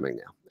know what's coming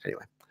now.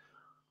 Anyway,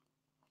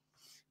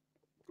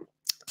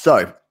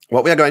 so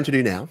what we are going to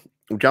do now,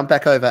 we'll jump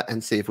back over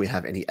and see if we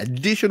have any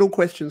additional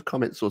questions,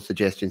 comments, or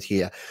suggestions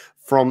here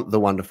from the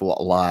wonderful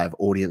live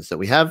audience that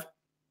we have.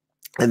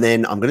 And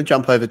then I'm going to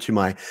jump over to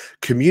my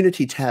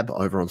community tab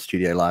over on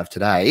Studio Live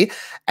today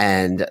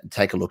and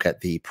take a look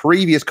at the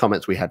previous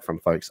comments we had from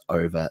folks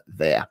over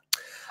there.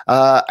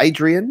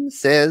 Adrian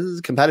says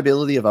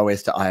compatibility of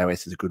OS to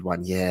iOS is a good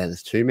one. Yeah,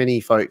 there's too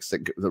many folks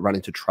that run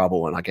into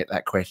trouble, and I get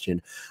that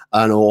question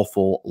an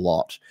awful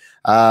lot.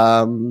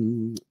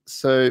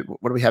 So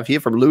what do we have here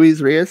from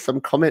Louise Rios?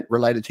 Some comment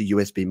related to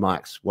USB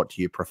mics. What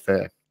do you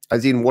prefer?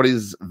 As in, what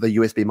is the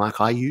USB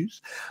mic I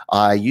use?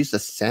 I use the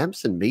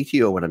Samson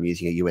Meteor when I'm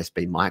using a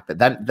USB mic. But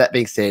that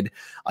being said,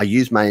 I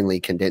use mainly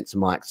condenser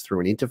mics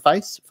through an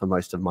interface for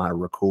most of my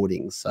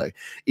recordings. So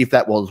if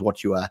that was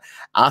what you are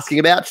asking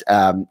about,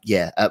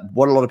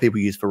 what a lot of people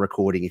use for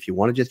recording, if you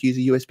want to just use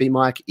a USB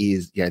mic,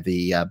 is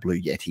the Blue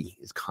Yeti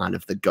is kind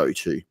of the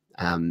go-to.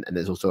 And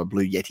there's also a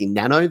Blue Yeti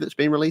Nano that's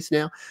been released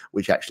now,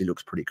 which actually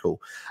looks pretty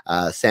cool.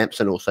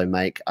 Samson also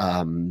make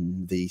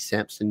the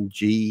Samson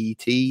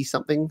GT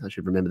something. I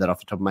should remember that off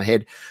the top of my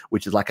head,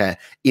 which is like a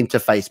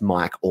interface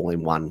mic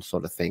all-in-one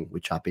sort of thing,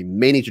 which I've been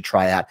meaning to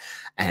try out.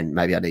 And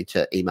maybe I need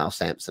to email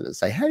Samson and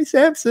say, hey,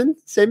 Samson,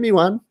 send me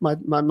one.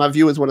 My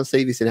viewers want to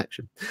see this in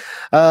action.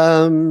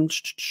 So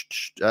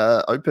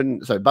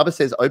Bubba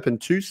says open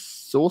two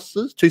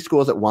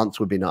scores at once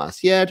would be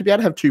nice. Yeah, to be able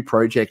to have two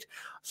projects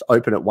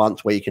open at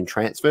once where you can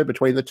transfer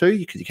between the two,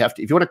 because you have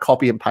to, if you want to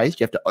copy and paste,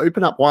 you have to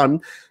open up one,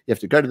 you have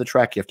to go to the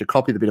track, you have to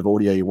copy the bit of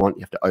audio you want,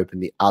 you have to open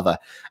the other.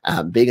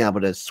 Being able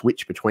to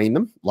switch between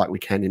them like we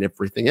can in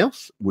everything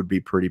else would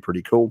be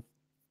pretty cool.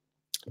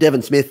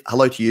 Devin Smith,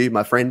 hello to you,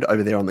 my friend,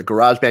 over there on the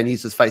GarageBand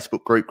users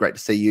Facebook group. Great to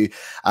see you.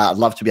 I'd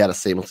love to be able to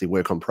seamlessly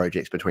work on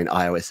projects between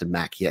iOS and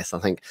Mac. Yes, I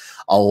think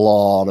a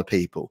lot of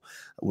people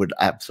would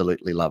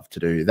absolutely love to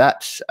do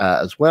that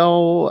as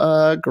well.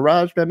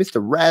 GarageBand,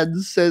 Mr.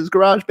 Rads says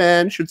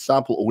GarageBand should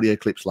sample audio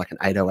clips like an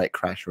 808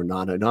 Crash or a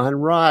 909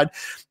 Ride.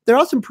 There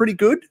are some pretty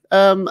good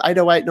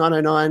 808,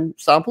 909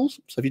 samples.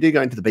 So if you do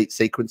go into the Beat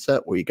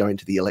Sequencer or you go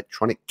into the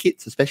electronic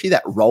kits, especially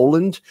that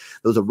Roland,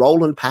 there was a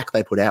Roland pack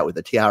they put out with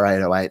the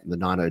TR-808 and the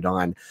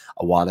 909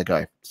 a while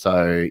ago.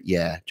 So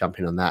yeah, jump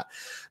in on that.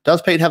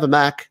 Does Pete have a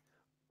Mac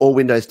or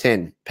Windows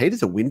 10? Pete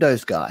is a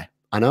Windows guy.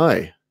 I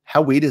know.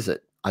 How weird is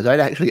it? I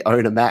don't actually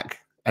own a Mac.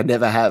 I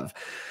never have,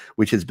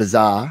 which is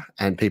bizarre.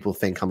 And people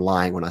think I'm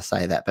lying when I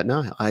say that. But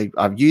no,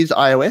 I've used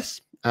iOS.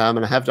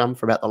 And I have done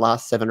for about the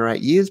last 7 or 8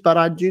 years, but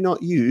I do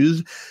not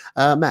use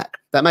Mac.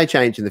 That may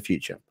change in the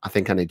future. I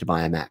think I need to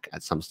buy a Mac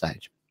at some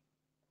stage.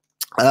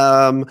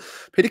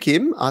 Peter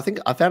Kim, I think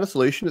I found a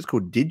solution. It's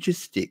called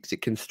Digisticks.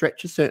 It can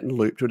stretch a certain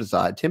loop to a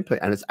desired tempo,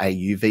 and it's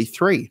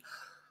AUV3.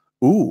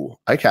 Ooh,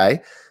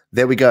 okay.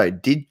 There we go.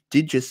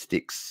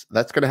 Digisticks.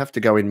 That's going to have to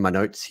go in my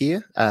notes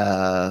here.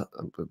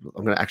 I'm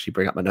going to actually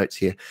bring up my notes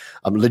here.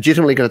 I'm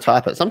legitimately going to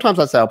type it. Sometimes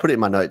I say I'll put it in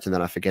my notes and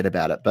then I forget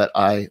about it, but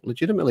I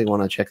legitimately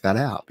want to check that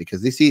out,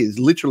 because this is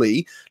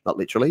literally, not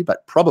literally,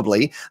 but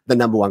probably the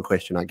 #1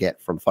 question I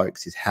get from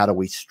folks is, how do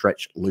we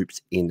stretch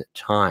loops in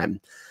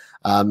time?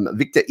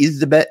 Victor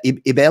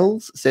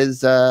Ibels says,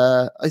 is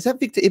that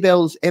Victor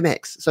Ibels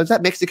MX? So is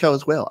that Mexico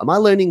as well? Am I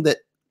learning that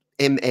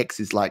MX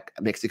is like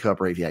a Mexico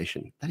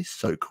abbreviation? That is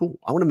so cool.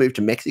 I want to move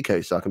to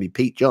Mexico so I can be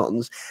Pete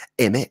Johns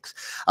MX.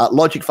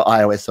 Logic for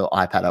iOS or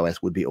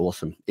iPadOS would be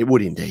awesome. It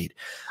would indeed.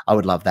 I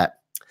would love that.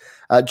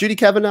 Judy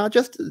Kavanagh,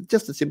 just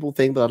a simple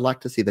thing, but I'd like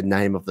to see the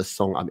name of the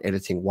song I'm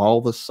editing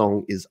while the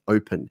song is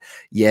open.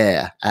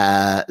 Yeah,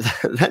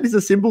 that is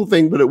a simple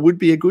thing, but it would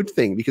be a good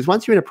thing, because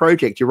once you're in a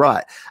project, you're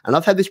right. And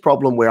I've had this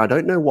problem where I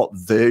don't know what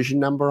version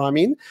number I'm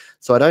in.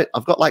 So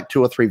I've got like 2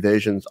 or 3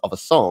 versions of a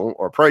song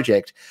or a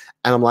project,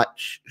 and I'm like,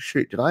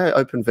 shoot, did I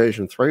open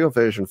version 3 or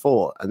version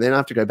 4? And then I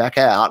have to go back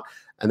out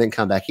and then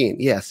come back in.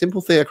 Yeah,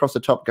 simple thing across the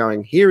top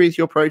going, here is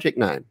your project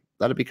name.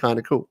 That'd be kind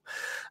of cool.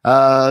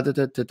 So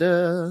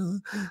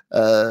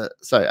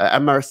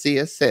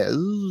Amarcia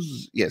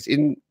says, yes,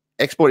 in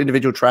export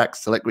individual tracks,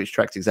 select which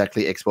tracks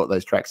exactly, export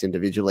those tracks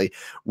individually.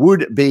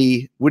 Would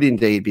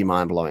indeed be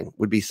mind-blowing.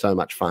 Would be so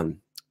much fun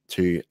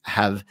to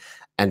have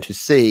and to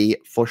see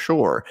for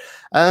sure.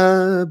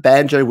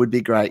 Banjo would be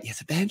great.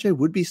 Yes, a banjo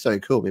would be so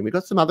cool. I mean, we've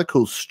got some other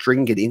cool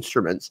stringed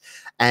instruments.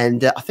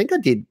 And I think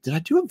did I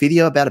do a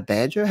video about a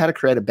banjo, how to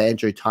create a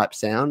banjo type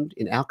sound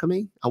in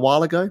Alchemy a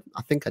while ago?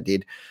 I think I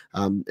did.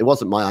 It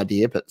wasn't my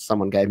idea, but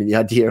someone gave me the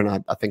idea,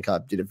 and I think I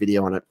did a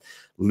video on it.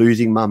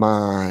 Losing my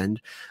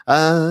mind.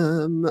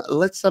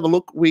 Let's have a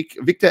look.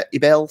 Victor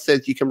Ibel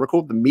says you can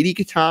record the MIDI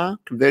guitar,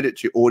 convert it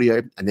to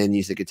audio, and then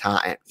use the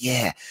guitar amp.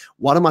 Yeah,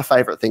 one of my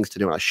favorite things to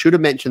do, and I should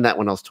have mentioned that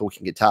when I was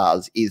talking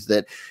guitars, is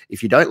that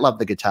if you don't love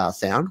the guitar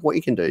sound, what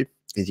you can do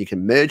is you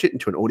can merge it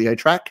into an audio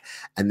track,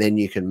 and then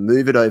you can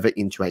move it over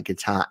into a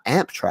guitar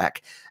amp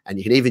track. And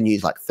you can even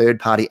use like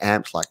third-party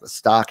amps like the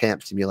Stark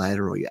Amp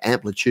Simulator or your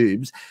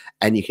Amplitubes,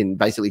 and you can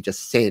basically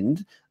just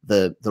send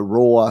the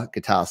raw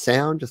guitar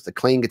sound, just the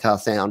clean guitar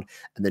sound,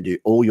 and then do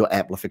all your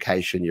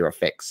amplification, your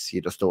effects,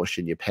 your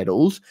distortion, your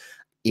pedals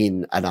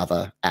in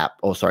another app,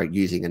 or sorry,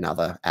 using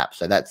another app.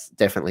 So that's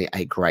definitely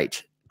a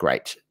great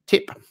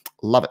tip.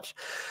 Love it.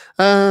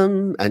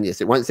 And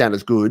yes, it won't sound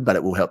as good, but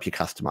it will help you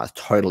customize.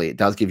 Totally. It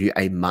does give you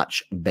a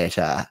much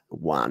better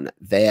one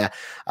there.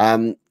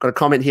 Got a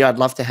comment here. I'd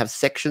love to have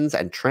sections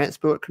and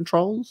transport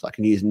controls. I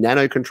can use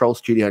Nano Control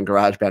Studio and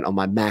GarageBand on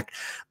my Mac,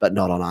 but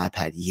not on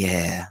iPad.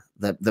 Yeah.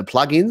 The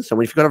plugins. So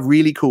if you've got a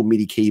really cool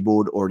MIDI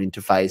keyboard or an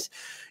interface,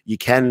 you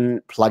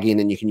can plug in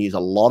and you can use a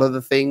lot of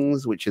the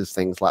things, which is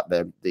things like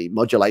the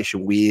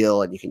modulation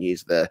wheel, and you can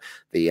use the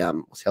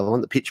what's the other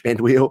one, the pitch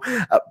bend wheel.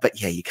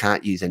 But yeah, you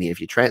can't use any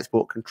of your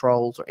transport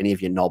controls or any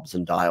of your knobs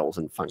and dials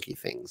and funky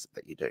things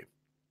that you do.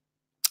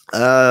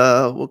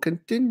 We'll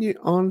continue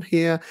on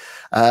here.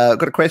 I've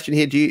got a question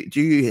here.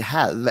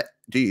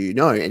 Do you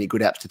know any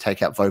good apps to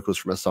take out vocals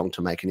from a song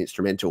to make an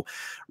instrumental?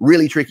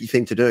 Really tricky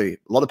thing to do.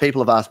 A lot of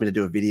people have asked me to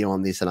do a video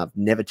on this, and I've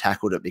never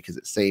tackled it because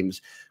it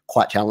seems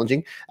quite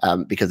challenging,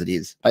 because it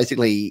is.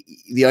 Basically,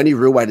 the only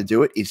real way to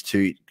do it is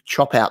to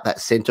chop out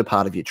that center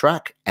part of your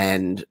track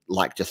and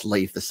like just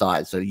leave the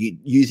sides. So you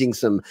using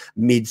some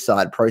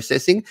mid-side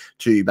processing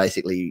to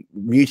basically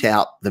mute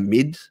out the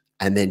mid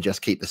and then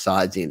just keep the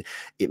sides in.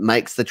 It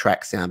makes the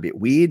track sound a bit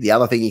weird. The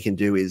other thing you can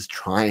do is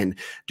try and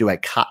do a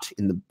cut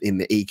in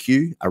the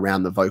EQ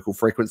around the vocal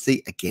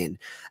frequency. Again,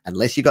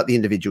 unless you've got the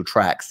individual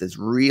tracks, there's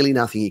really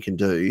nothing you can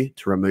do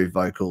to remove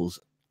vocals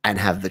and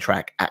have the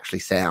track actually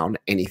sound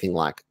anything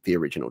like the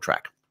original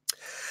track.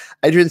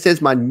 Adrian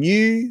says, my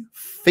new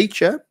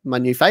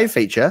fave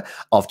feature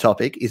off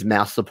topic is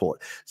mouse support.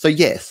 So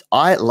yes,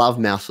 I love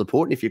mouse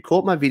support. And if you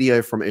caught my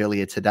video from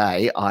earlier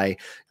today, I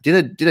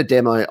did a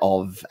demo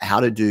of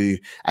how to do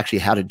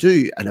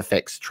an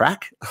effects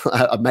track,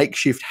 a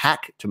makeshift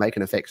hack to make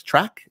an effects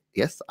track.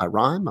 Yes, I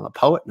rhyme. I'm a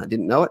poet and I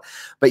didn't know it.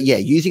 But yeah,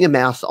 using a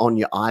mouse on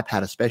your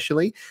iPad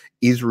especially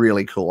is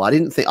really cool. I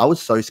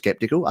was so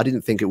skeptical. I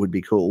didn't think it would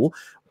be cool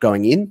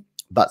going in.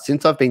 But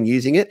since I've been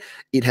using it,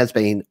 it has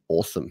been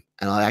awesome.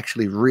 And I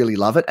actually really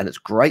love it. And it's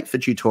great for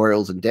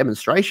tutorials and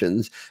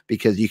demonstrations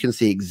because you can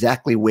see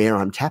exactly where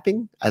I'm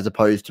tapping as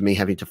opposed to me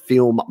having to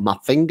film my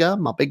finger,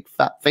 my big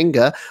fat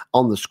finger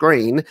on the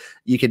screen.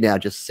 You can now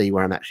just see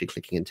where I'm actually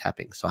clicking and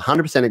tapping. So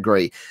 100%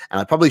 agree. And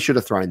I probably should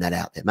have thrown that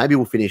out there. Maybe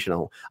we'll finish and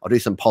I'll do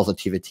some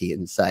positivity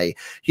and say,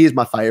 here's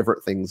my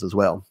favorite things as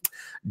well.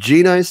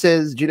 Gino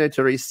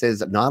Therese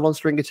says, nylon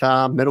string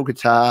guitar, metal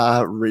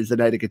guitar,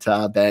 resonator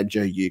guitar,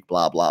 banjo, uke,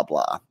 blah, blah,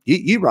 blah.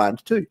 You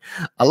rhymed too.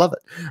 I love it.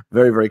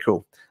 Very, very cool.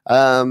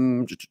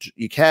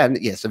 You can,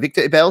 so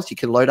Victor Bells, you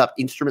can load up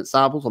instrument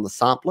samples on the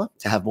sampler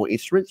to have more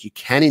instruments. You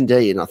can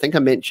indeed. And I think I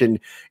mentioned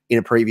in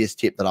a previous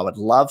tip that I would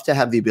love to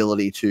have the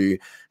ability to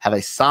have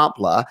a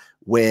sampler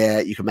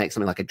where you can make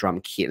something like a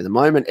drum kit. At the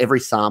moment, every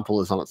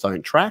sample is on its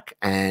own track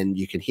and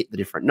you can hit the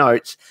different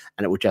notes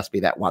and it will just be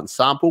that one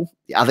sample.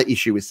 The other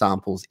issue with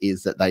samples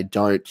is that they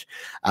don't,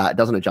 it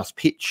doesn't adjust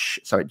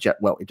pitch. So it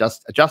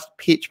does adjust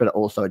pitch, but it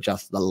also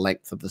adjusts the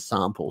length of the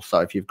sample. So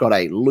if you've got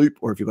a loop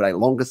or if you've got a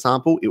longer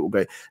sample, it will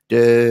go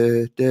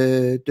da,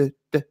 da, da,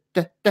 da,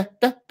 da, da,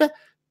 da, da.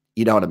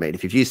 You know what I mean?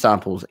 If you've used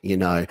samples, you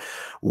know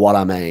what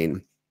I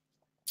mean.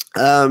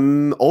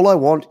 All I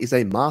want is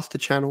a master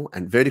channel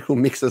and vertical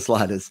mixer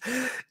sliders.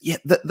 Yeah,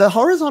 the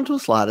horizontal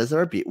sliders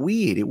are a bit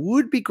weird. It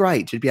would be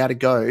great to be able to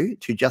go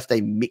to just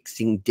a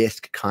mixing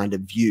desk kind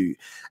of view,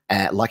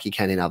 like you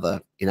can in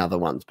other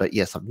ones. But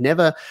yes, I've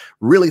never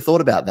really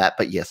thought about that.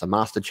 But yes, a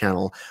master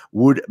channel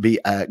would be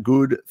a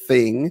good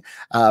thing.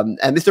 And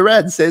Mr.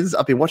 Rad says,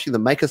 I've been watching the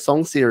Make a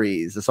Song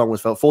series. The song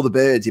was For the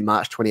Birds in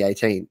March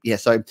 2018. Yeah,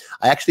 so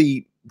I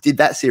actually did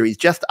that series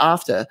just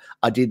after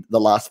I did the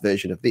last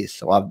version of this.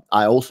 So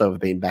I also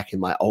have been back in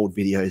my old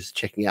videos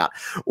checking out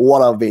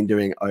what I've been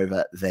doing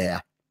over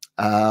there.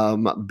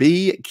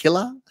 B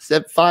Killer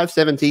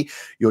 570,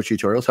 your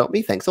tutorials helped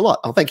me. Thanks a lot.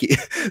 Oh, thank you.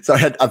 So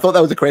I thought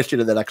that was a question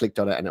and then I clicked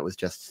on it and it was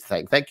just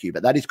saying thank you.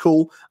 But that is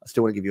cool. I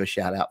still want to give you a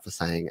shout out for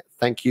saying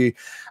thank you.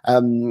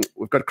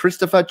 We've got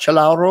Christopher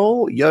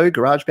Chalaro, yo,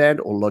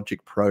 GarageBand or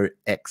Logic Pro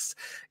X.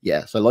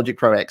 Yeah, so Logic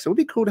Pro X. It would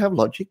be cool to have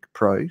Logic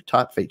Pro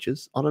type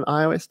features on an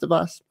iOS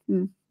device.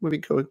 Would be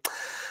cool.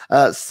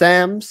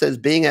 Sam says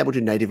being able to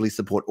natively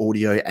support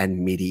audio and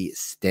MIDI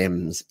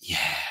stems. Yeah,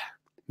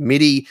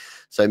 MIDI.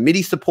 So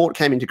MIDI support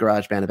came into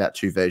GarageBand about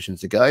 2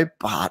 versions ago,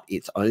 but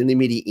it's only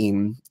MIDI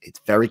in. It's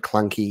very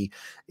clunky.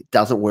 It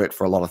doesn't work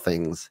for a lot of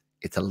things.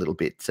 It's a little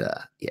bit,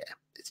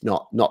 it's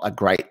not a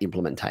great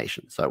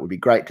implementation. So it would be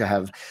great to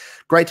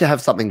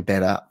have something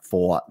better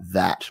for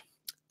that.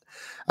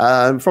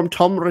 From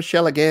Tom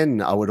Rochelle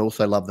again, I would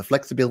also love the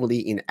flexibility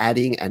in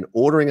adding and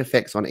ordering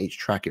effects on each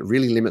track. It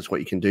really limits what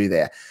you can do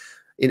there.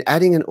 In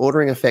adding and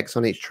ordering effects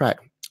on each track.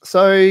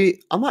 So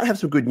I might have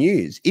some good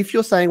news. If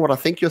you're saying what I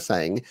think you're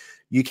saying,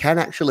 you can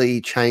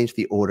actually change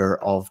the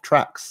order of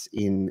tracks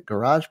in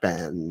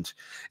GarageBand.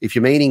 If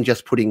you're meaning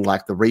just putting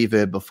like the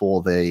reverb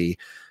before the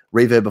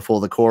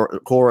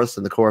chorus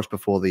and the chorus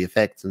before the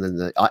effects and then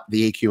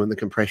the EQ and the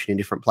compression in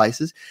different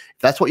places.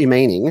 If that's what you're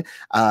meaning,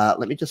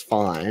 let me just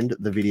find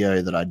the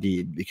video that I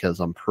did because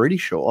I'm pretty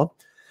sure,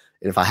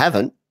 and if I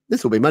haven't,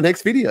 this will be my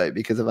next video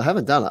because if I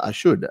haven't done it, I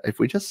should. If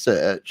we just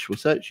search, we'll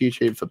search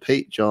YouTube for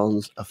Pete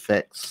Johns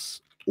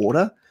effects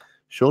order.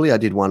 Surely I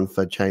did one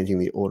for changing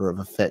the order of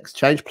effects.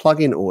 Change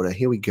plugin order.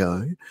 Here we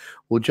go.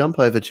 We'll jump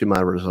over to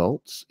my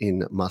results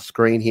in my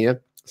screen here.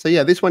 So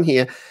yeah, this one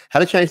here, how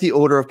to change the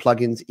order of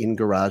plugins in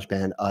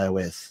GarageBand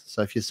iOS.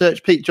 So if you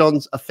search Pete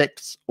Johns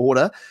effects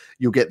order,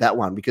 you'll get that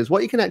one because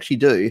what you can actually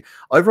do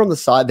over on the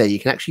side there, you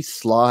can actually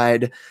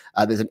slide,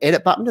 there's an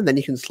edit button and then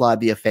you can slide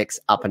the effects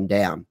up and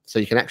down. So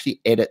you can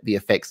actually edit the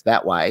effects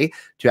that way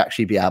to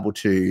actually be able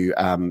to,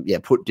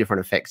 put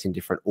different effects in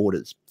different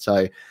orders.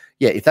 So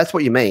yeah, if that's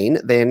what you mean,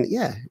 then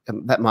yeah,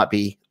 that might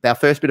be our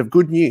first bit of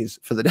good news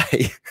for the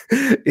day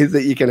is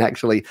that you can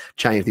actually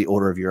change the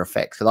order of your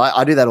effects. So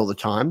I do that all the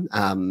time.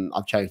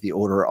 I've changed the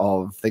order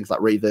of things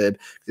like reverb,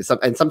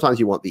 and sometimes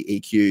you want the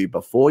EQ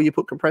before you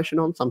put compression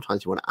on.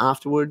 Sometimes you want it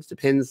afterwards.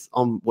 Depends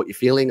on what you're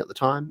feeling at the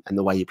time and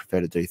the way you prefer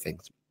to do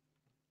things.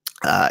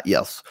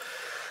 Yes.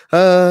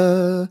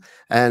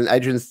 And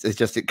Adrian is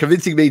just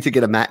convincing me to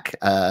get a Mac.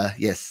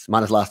 Yes,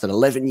 mine has lasted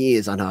 11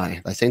 years. I know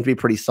they seem to be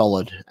pretty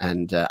solid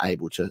and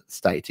able to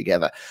stay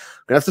together. I'm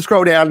gonna have to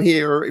scroll down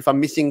here. If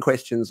I'm missing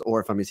questions or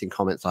if I'm missing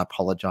comments, I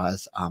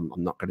apologize. I'm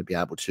not going to be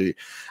able to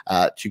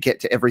get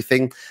to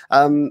everything.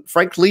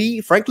 Frankly,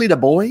 the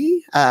boy,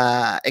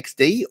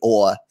 XD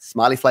or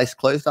smiley face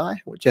closed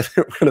eye,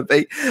 whichever it's going to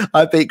be.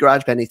 I think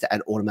GarageBand needs to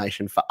add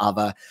automation for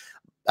other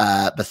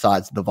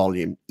besides the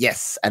volume.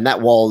 Yes, and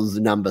that was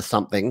number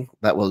something.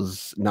 That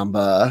was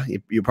number,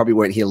 you probably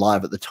weren't here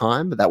live at the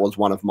time, but that was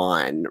one of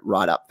mine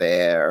right up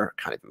there.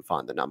 Can't even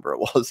find the number it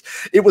was.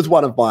 It was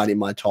one of mine in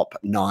my top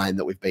 9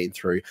 that we've been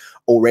through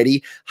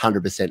already.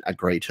 100%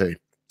 agree too.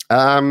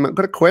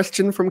 Got a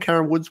question from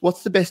Karen Woods.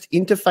 What's the best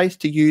interface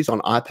to use on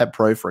iPad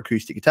Pro for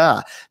acoustic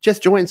guitar?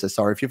 Just join, so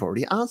sorry if you've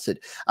already answered.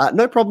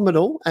 No problem at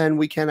all, and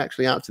we can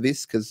actually answer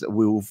this because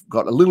we've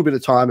got a little bit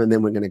of time and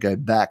then we're going to go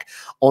back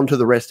onto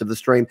the rest of the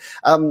stream.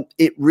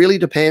 It really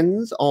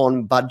depends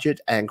on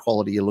budget and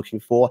quality you're looking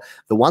for.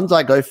 The ones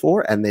I go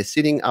for, and they're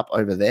sitting up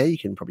over there, you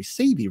can probably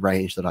see the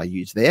range that I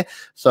use there.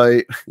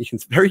 So you can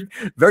very,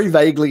 very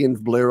vaguely and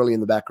blurrily in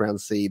the background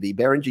see the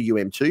Behringer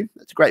UM2.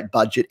 It's a great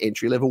budget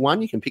entry-level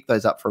one. You can pick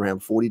those up for around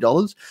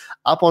 $40.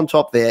 Up on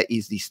top there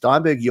is the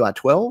Steinberg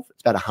UR12. It's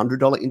about $100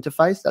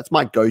 interface. That's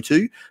my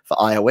go-to for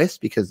iOS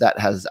because that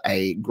has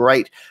a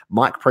great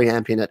mic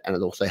preamp in it, and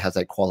it also has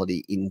a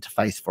quality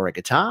interface for a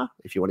guitar.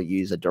 If you want to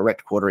use a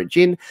direct 1/4"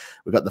 in,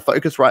 we've got the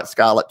Focusrite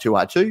Scarlett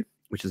 2i2,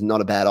 which is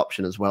not a bad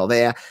option as well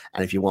there.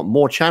 And if you want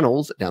more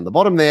channels, down the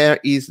bottom there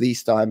is the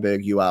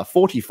Steinberg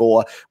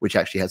UR44, which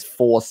actually has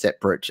 4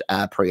 separate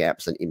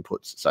preamps and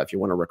inputs. So if you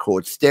want to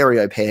record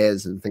stereo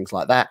pairs and things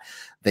like that,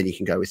 then you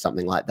can go with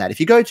something like that. If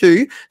you go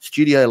to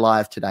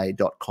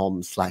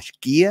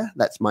studiolivetoday.com/gear,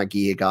 that's my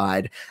gear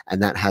guide,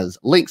 and that has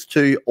links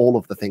to all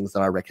of the things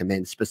that I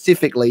recommend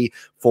specifically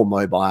for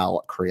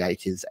mobile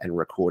creators and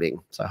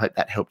recording. So I hope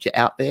that helped you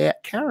out there,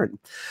 Karen.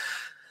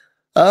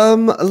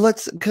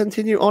 Let's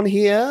continue on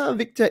here.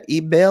 Victor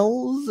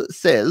Ebels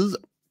says,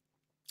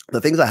 the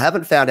things I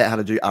haven't found out how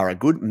to do are a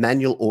good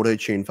manual auto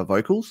tune for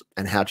vocals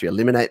and how to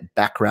eliminate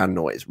background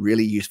noise.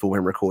 Really useful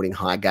when recording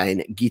high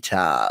gain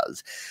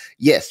guitars.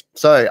 Yes.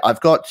 So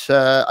I've got,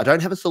 I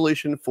don't have a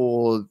solution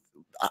for,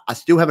 I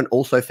still haven't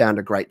also found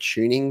a great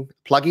tuning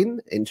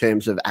plugin in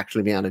terms of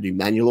actually being able to do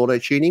manual auto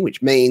tuning,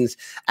 which means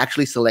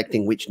actually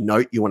selecting which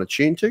note you want to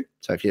tune to.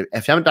 So if you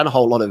haven't done a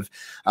whole lot of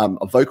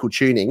vocal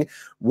tuning,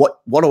 what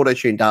auto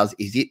tune does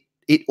is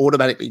it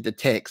automatically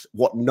detects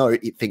what note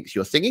it thinks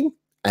you're singing,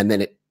 and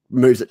then it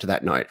moves it to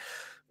that note.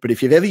 But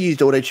if you've ever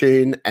used auto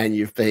tune and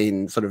you've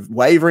been sort of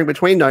wavering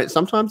between notes,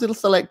 sometimes it'll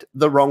select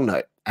the wrong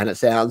note and it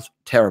sounds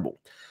terrible.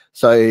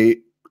 So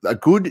a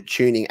good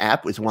tuning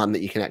app is one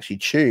that you can actually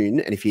tune,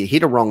 and if you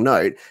hit a wrong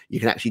note, you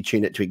can actually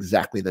tune it to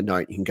exactly the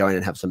note. You can go in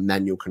and have some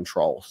manual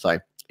control. So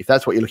if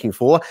that's what you're looking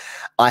for,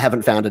 I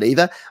haven't found it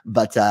either,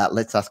 but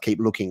let's us keep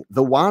looking.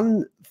 The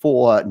one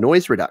for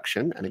noise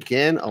reduction, and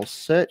again, I'll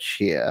search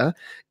here,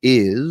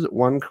 is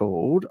one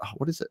called, oh,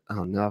 what is it?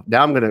 Oh no,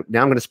 now I'm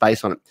gonna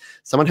space on it.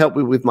 Someone help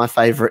me with my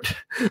favorite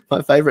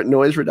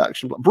noise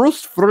reduction.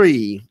 Bruce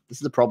Free. This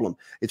is the problem.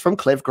 It's from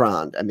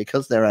Clevgrand, and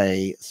because they're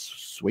a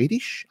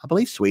Swedish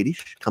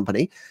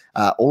company,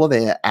 all of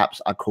their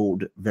apps are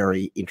called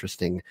very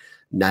interesting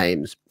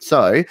names.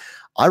 So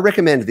I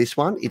recommend this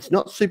one. It's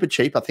not super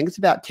cheap. I think it's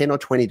about $10 or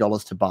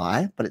 $20 to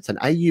buy, but it's an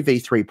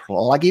AUV3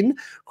 plugin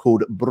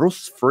called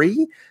Bruce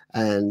Free.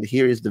 And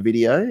here is the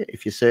video.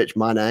 If you search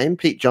my name,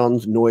 Pete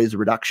Johns Noise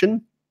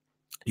Reduction,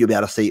 you'll be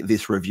able to see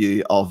this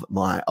review of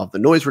the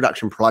noise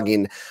reduction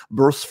plugin,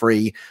 Bruce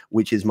Free,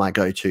 which is my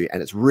go-to, and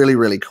it's really,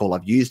 really cool.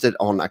 I've used it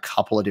on a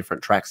couple of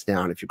different tracks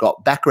now, and if you've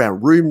got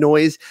background room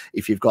noise,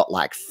 if you've got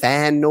like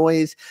fan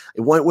noise,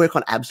 it won't work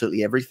on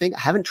absolutely everything.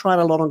 I haven't tried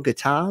a lot on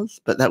guitars,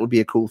 but that would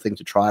be a cool thing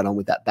to try it on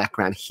with that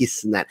background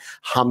hiss and that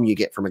hum you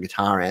get from a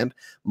guitar amp.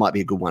 Might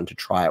be a good one to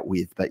try it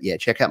with. But yeah,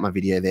 check out my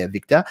video there,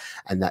 Victor,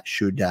 and that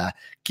should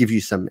give you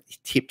some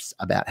tips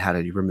about how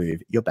to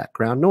remove your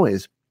background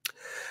noise.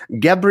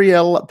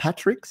 Gabrielle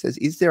Patrick says,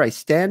 is there a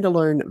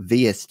standalone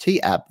VST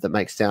app that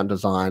makes sound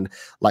design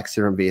like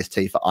Serum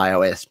VST for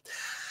iOS?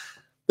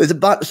 So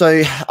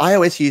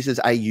iOS uses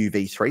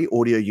AUV3,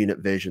 Audio Unit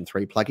Version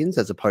 3 plugins,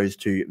 as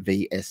opposed to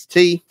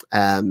VST.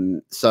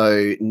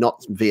 So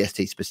not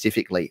VST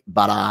specifically,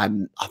 but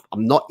I'm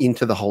not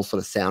into the whole sort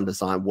of sound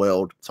design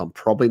world, so I'm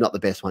probably not the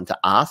best one to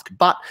ask.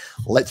 But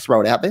let's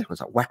throw it out there. As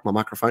I whack my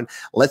microphone,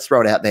 let's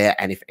throw it out there.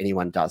 And if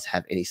anyone does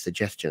have any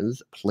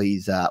suggestions,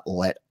 please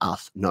let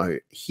us know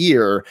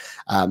here.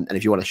 And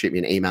if you want to shoot me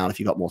an email, if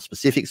you've got more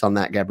specifics on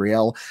that,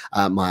 Gabrielle,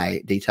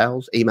 my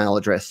details, email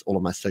address, all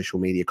of my social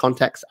media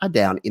contacts are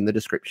down in the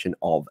description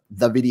of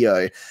the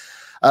video.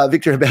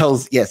 Victor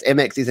Bells, yes,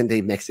 MX is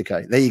indeed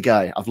Mexico. There you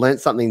go. I've learned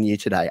something new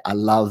today. I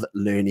love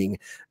learning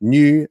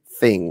new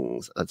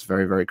things. That's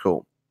very, very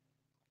cool.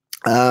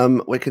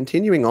 We're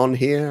continuing on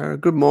here.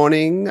 Good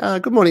morning.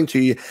 Good morning to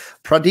you,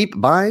 Pradeep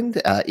Bind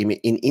in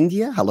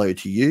India. Hello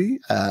to you.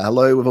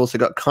 Hello. We've also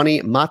got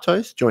Connie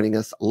Matos joining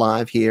us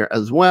live here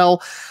as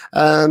well.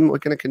 We're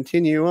going to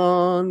continue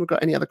on. We've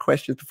got any other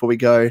questions before we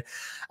go?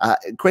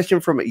 Question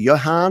from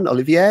Johan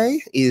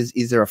Olivier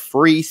is there a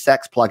free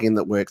sax plugin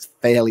that works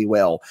fairly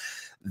well?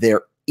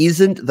 There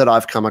isn't that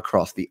I've come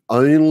across. The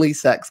only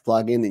sax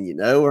plugin, and you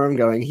know where I'm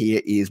going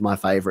here, is my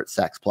favorite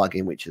sax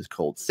plugin, which is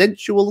called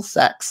Sensual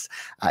Sax.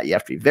 You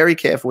have to be very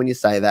careful when you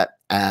say that.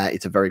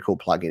 It's a very cool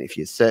plugin. If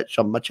you search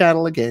on my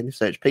channel, again,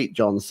 search Pete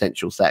Johns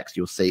Sensual Sax,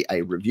 you'll see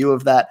a review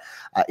of that.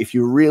 If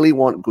you really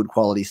want good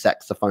quality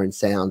saxophone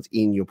sounds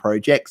in your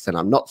projects, and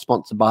I'm not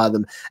sponsored by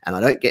them, and I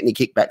don't get any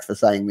kickbacks for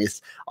saying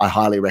this, I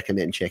highly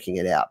recommend checking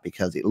it out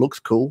because it looks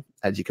cool,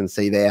 as you can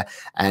see there.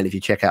 And if you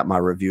check out my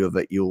review of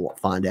it, you'll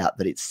find out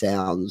that it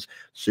sounds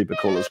super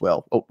cool as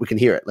well. Oh, we can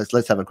hear it.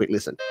 Let's have a quick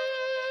listen.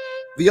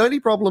 The only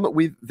problem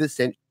with this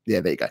yeah,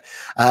 there you go.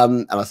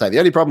 And I say the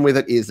only problem with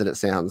it is that it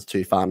sounds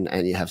too fun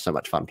and you have so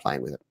much fun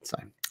playing with it. So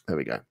there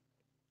we go.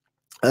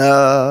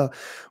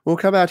 We'll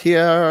come out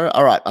here.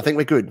 All right, I think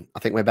we're good. I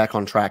think we're back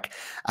on track.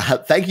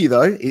 Thank you,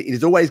 though. It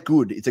is always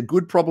good. It's a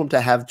good problem to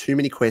have too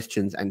many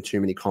questions and too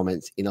many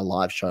comments in a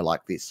live show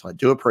like this. So I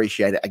do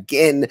appreciate it.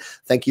 Again,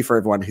 thank you for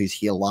everyone who's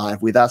here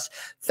live with us.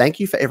 Thank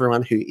you for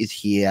everyone who is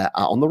here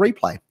on the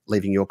replay,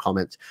 leaving your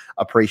comments.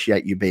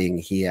 Appreciate you being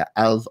here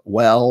as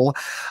well.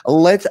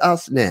 Let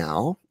us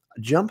now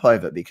jump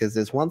over, because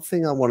there's one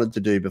thing I wanted to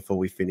do before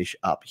we finish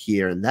up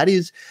here, and that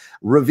is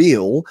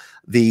reveal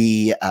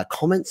the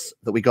comments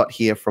that we got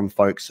here from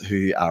folks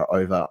who are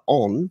over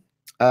on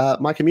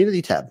my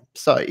community tab.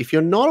 So if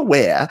you're not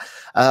aware,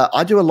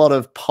 I do a lot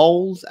of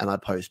polls and I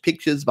post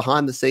pictures,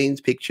 behind the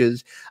scenes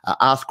pictures,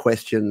 ask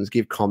questions,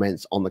 give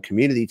comments on the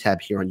community tab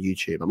here on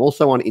YouTube. I'm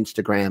also on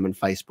Instagram and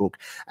Facebook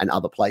and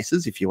other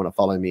places if you want to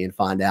follow me and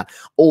find out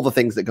all the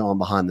things that go on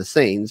behind the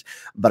scenes.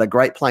 But a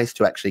great place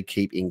to actually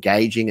keep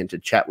engaging and to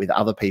chat with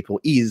other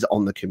people is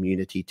on the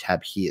community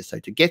tab here. So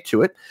to get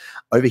to it,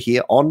 over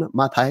here on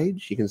my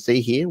page, you can see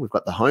here, we've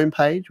got the home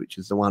page, which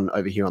is the one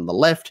over here on the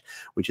left,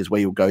 which is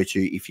where you'll go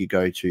to if you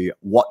go to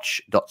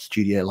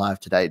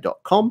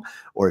watch.studiolivetoday.com,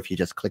 or if you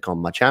just click on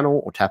my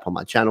channel or tap on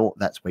my channel,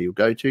 that's where you'll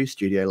go to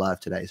Studio Live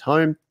Today's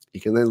home.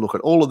 You can then look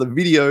at all of the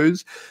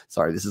videos.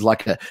 Sorry, this is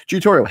like a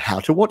tutorial, how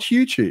to watch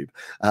YouTube.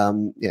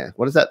 Yeah,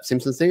 what is that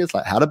Simpsons thing? It's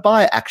like how to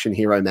buy Action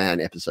Hero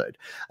Man episode.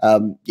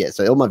 Yeah,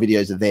 so all my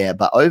videos are there.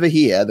 But over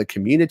here, the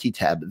community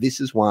tab,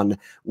 this is one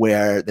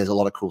where there's a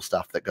lot of cool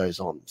stuff that goes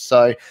on.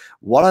 So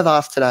what I've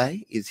asked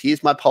today is,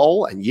 here's my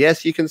poll. And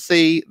yes, you can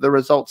see the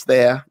results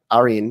there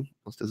are in.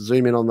 Let's just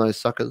zoom in on those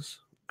suckers.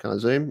 Can I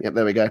zoom? Yep,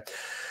 there we go.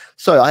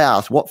 So I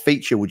asked, what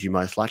feature would you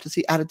most like to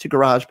see added to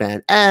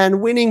GarageBand?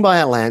 And winning by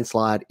a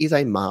landslide is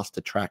a master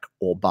track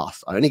or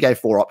bus. I only gave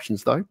 4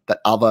 options though,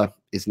 but other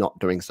is not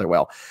doing so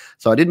well.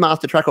 So I did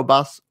master track or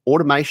bus.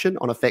 Automation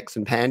on effects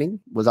and panning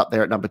was up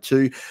there at number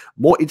 2.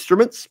 More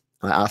instruments.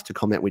 I asked to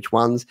comment which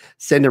ones.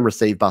 Send and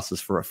receive buses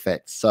for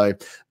effects. So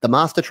the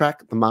master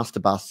track, the master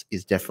bus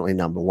is definitely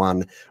number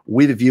 1.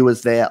 With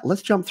viewers there,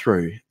 let's jump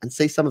through and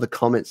see some of the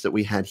comments that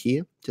we had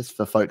here, just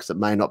for folks that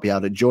may not be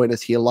able to join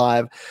us here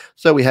live.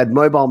 So we had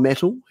Mobile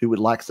Metal, who would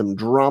like some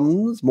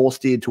drums, more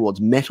steered towards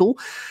metal.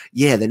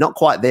 Yeah, they're not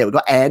quite there. We've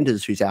got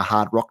Anders, who's our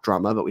hard rock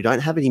drummer, but we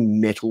don't have any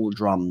metal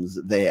drums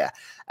there.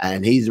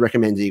 And he's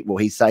recommending, well,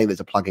 he's saying there's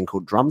a plugin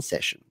called Drum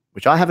Session,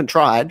 which I haven't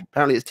tried.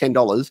 Apparently it's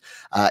 $10.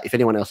 If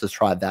anyone else has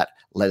tried that,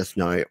 let us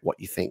know what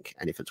you think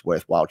and if it's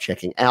worthwhile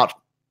checking out.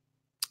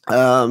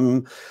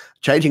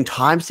 Changing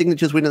time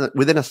signatures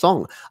within a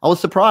song. I was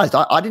surprised.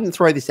 I didn't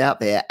throw this out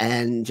there,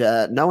 and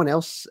no one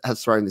else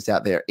has thrown this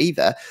out there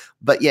either.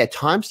 But yeah,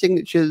 time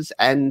signatures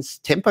and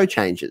tempo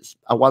changes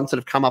are ones that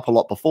have come up a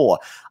lot before.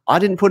 I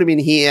didn't put them in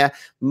here,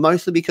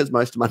 mostly because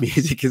most of my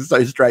music is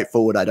so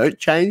straightforward. I don't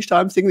change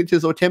time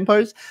signatures or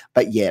tempos.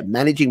 But yeah,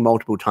 managing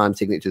multiple time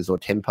signatures or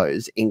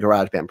tempos in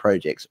GarageBand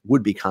projects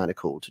would be kind of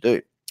cool to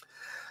do.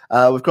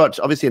 We've got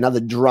obviously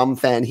another drum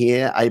fan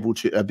here,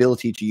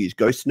 ability to use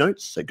ghost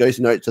notes. So ghost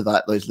notes are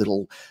like those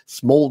little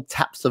small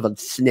taps of a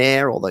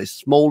snare, or those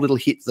small little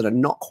hits that are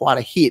not quite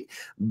a hit,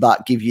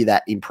 but give you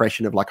that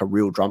impression of like a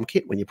real drum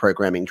kit when you're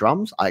programming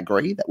drums. I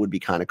agree, that would be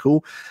kind of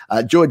cool.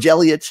 George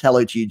Elliott,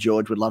 hello to you,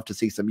 George. Would love to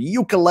see some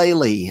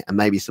ukulele and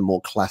maybe some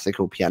more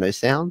classical piano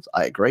sounds.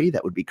 I agree,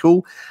 that would be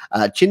cool.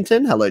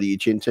 Chintan, hello to you,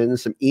 Chintan.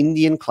 Some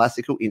Indian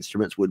classical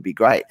instruments would be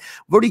great.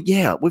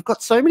 We've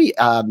got so many.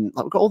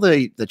 We've got all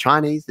the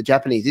Chinese, the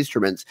Japanese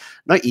instruments,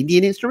 no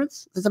Indian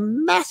instruments. There's a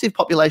massive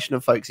population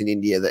of folks in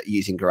India that are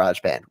using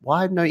GarageBand.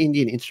 Why no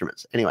Indian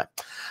instruments? Anyway,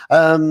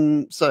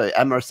 so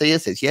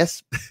Amarcia says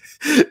yes.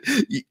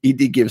 He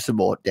did give some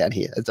more down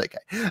here. It's okay.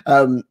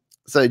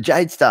 So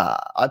Jade Star,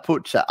 I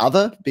put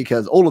other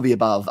because all of the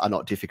above are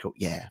not difficult.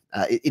 Yeah,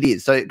 it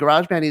is. So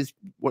GarageBand is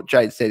what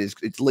Jade said is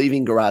it's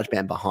leaving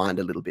GarageBand behind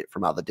a little bit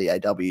from other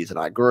DAWs, and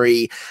I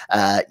agree.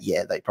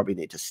 Yeah, they probably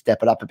need to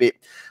step it up a bit.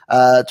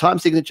 Time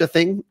signature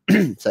thing.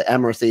 So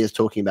Amaracy is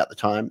talking about the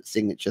time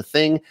signature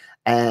thing,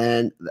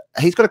 and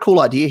he's got a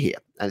cool idea here.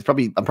 And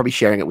I'm probably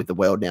sharing it with the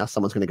world now.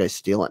 Someone's going to go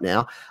steal it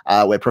now.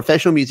 Where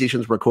professional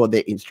musicians record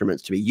their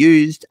instruments to be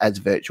used as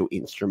virtual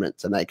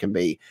instruments, and they can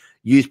be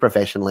used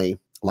professionally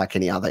like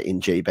any other in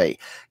GB.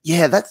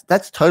 Yeah,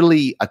 that's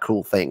totally a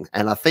cool thing.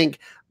 And I think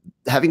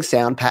having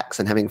sound packs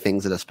and having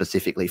things that are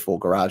specifically for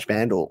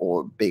GarageBand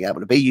or being able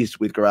to be used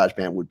with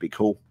GarageBand would be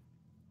cool.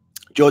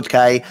 George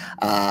K,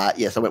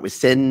 yes, I went with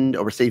send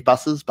or receive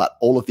buses, but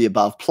all of the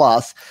above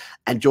plus.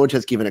 And George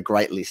has given a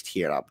great list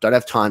here. I don't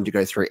have time to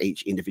go through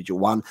each individual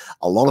one.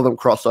 A lot of them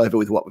cross over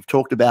with what we've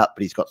talked about,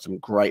 but he's got some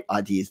great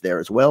ideas there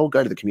as well.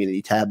 Go to the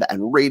community tab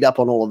and read up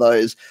on all of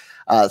those.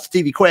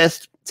 Stevie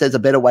Quest says a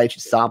better way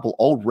to sample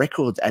old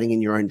records, adding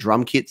in your own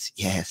drum kits.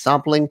 Yeah,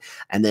 sampling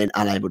and then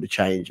unable to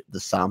change the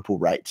sample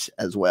rate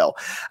as well.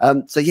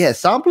 So yeah,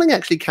 sampling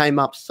actually came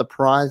up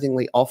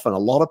surprisingly often. A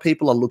lot of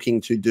people are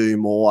looking to do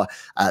more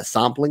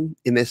sampling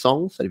in their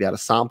songs. So to be able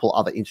to sample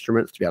other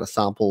instruments, to be able to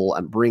sample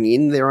and bring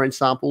in their own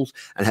samples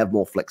and have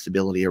more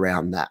flexibility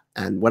around that.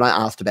 And when I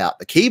asked about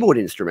the keyboard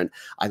instrument,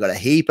 I got a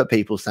heap of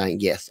people saying,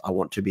 yes, I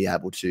want to be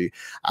able to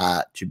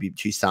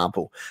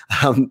sample.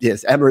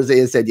 Yes,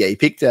 Amarazia said, yeah, he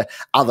picked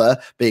other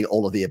being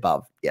all of the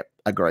above. Yep,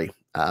 agree.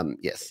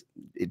 Yes,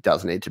 it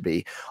does need to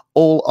be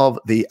all of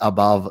the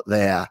above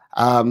there.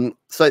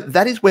 So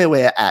that is where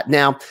we're at.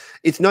 Now,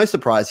 it's no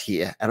surprise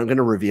here, and I'm going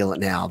to reveal it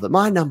now, that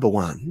my number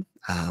one,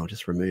 I'll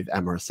just remove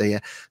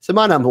Amaracia. So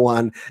my number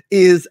one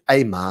is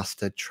a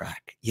master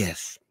track.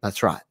 Yes,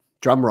 that's right.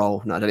 Drum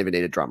roll. No, I don't even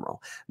need a drum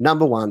roll.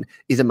 Number one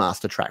is a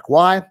master track.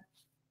 Why?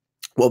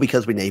 Well,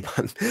 because we need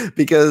one,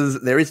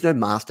 because there is no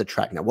master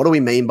track. Now, what do we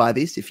mean by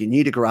this? If you're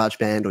new to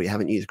GarageBand or you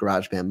haven't used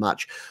GarageBand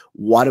much,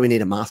 why do we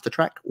need a master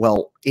track?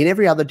 Well, in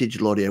every other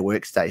digital audio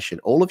workstation,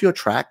 all of your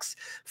tracks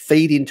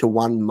feed into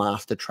one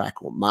master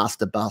track or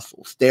master bus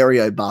or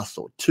stereo bus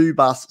or two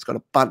bus. It's got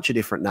a bunch of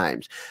different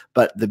names.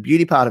 But the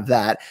beauty part of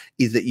that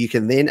is that you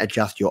can then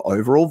adjust your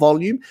overall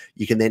volume.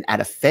 You can then add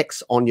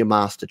effects on your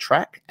master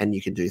track, and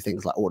you can do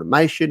things like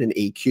automation and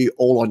EQ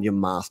all on your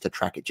master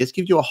track. It just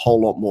gives you a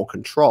whole lot more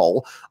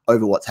control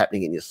over what's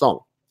happening in your song.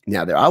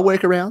 Now, there are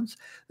workarounds.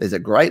 There's a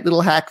great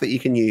little hack that you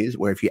can use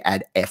where if you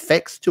add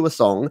effects to a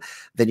song,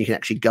 then you can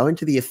actually go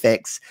into the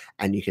effects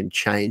and you can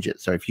change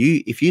it. So if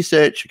you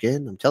search,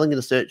 again, I'm telling you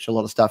to search a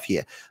lot of stuff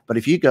here, but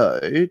if you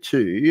go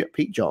to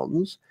Pete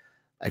Johns,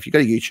 if you go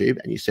to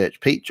YouTube and you search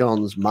Pete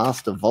Johns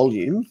master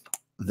volume,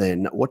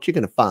 then what you're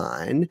going to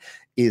find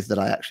is that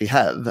I actually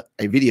have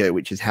a video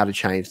which is how to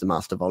change the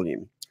master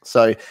volume.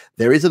 So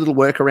there is a little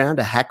workaround,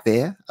 a hack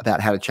there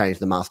about how to change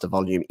the master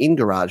volume in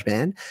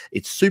GarageBand.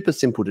 It's super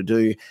simple to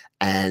do,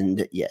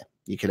 and yeah,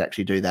 you can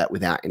actually do that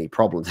without any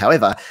problems.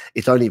 However,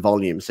 it's only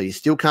volume, so you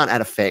still can't add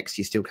effects,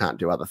 you still can't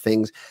do other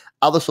things.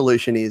 Other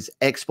solution is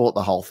export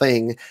the whole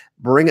thing,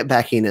 bring it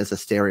back in as a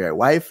stereo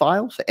WAV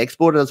file. So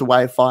export it as a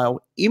WAV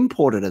file,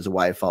 import it as a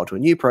WAV file to a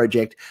new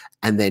project,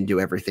 and then do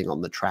everything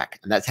on the track.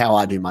 And that's how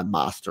I do my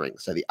mastering.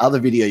 So the other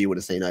video you would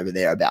have seen over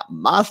there about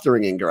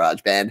mastering in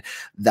GarageBand,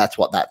 that's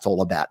what that's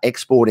all about,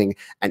 exporting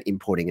and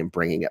importing and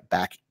bringing it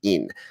back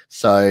in.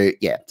 So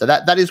yeah, so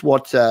that is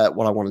what I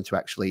wanted to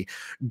actually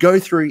go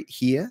through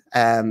here.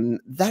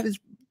 That is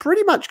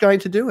pretty much going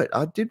to do it.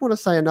 I did want to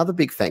say another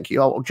big thank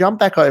you. I'll jump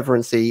back over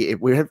and see if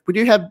we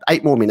do have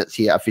 8 more minutes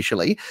here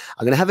officially.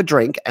 I'm going to have a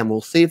drink and we'll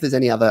see if there's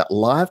any other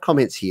live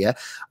comments here. I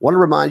want to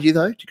remind you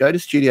though to go to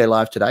Studio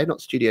Live today, not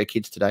Studio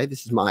Kids today.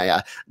 This is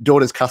my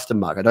daughter's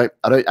custom mug. I don't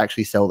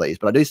actually sell these,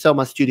 but I do sell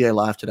my Studio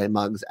Live Today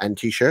mugs and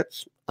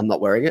t-shirts. I'm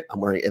not wearing it. I'm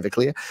wearing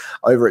Everclear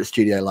over at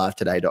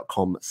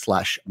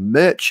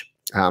studiolivetoday.com/merch.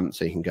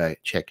 So you can go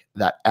check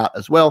that out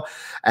as well.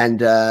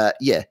 And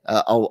yeah,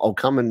 I'll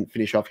come and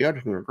finish off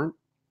here.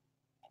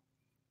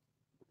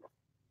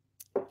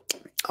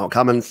 I'll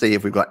come and see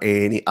if we've got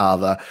any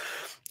other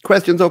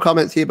questions or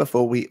comments here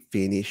before we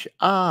finish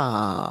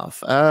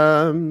off.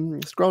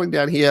 Scrolling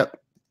down here,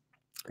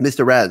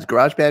 Mr. Raz,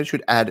 GarageBand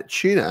should add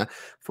tuner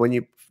for when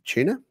you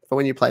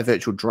play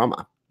virtual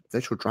drummer.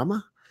 Virtual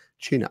drummer?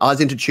 Tuner. I was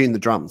into tune the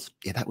drums.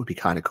 Yeah, that would be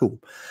kind of cool.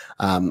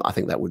 I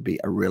think that would be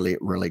a really,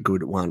 really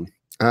good one.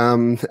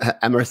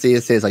 Amaracia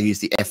says I use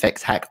the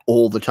FX hack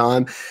all the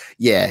time.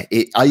 Yeah,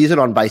 I use it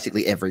on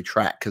basically every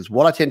track because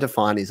what I tend to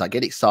find is I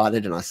get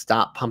excited and I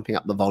start pumping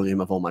up the volume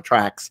of all my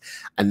tracks,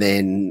 and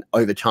then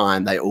over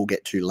time they all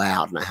get too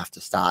loud and I have to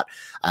start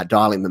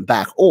dialing them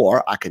back,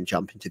 or I can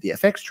jump into the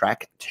FX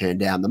track, turn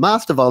down the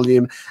master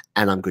volume,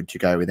 and I'm good to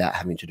go without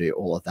having to do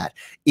all of that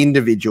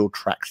individual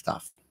track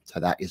stuff. So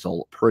that is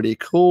all pretty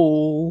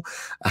cool.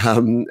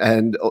 And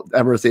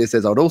Amaracia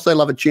says, I would also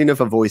love a tuner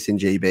for voice in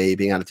GB,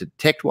 being able to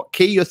detect what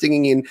key you're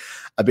singing in,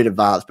 a bit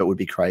advanced, but would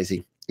be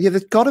crazy. Yeah,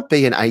 there's got to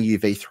be an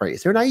AUV3.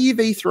 Is there an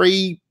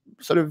AUV3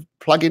 sort of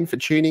plugin for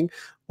tuning,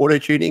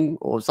 auto-tuning,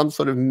 or some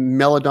sort of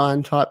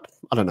Melodyne type?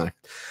 I don't know.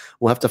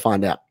 We'll have to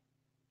find out.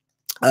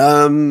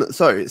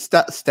 So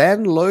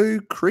Stan Low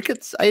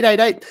Crickets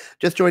 888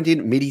 just joined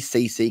in. MIDI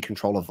CC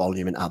controller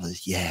volume and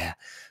others. Yeah.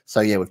 So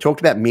yeah, we've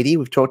talked about MIDI.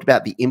 We've talked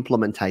about the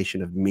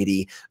implementation of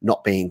MIDI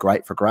not being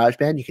great for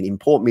GarageBand. You can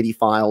import MIDI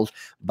files,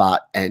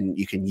 and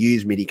you can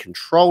use MIDI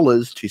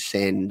controllers to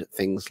send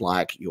things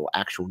like your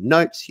actual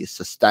notes, your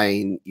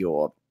sustain,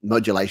 your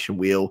modulation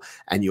wheel,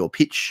 and your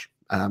pitch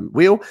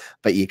wheel,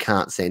 but you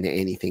can't send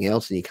anything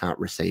else, and you can't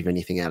receive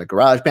anything out of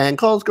GarageBand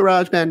because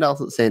GarageBand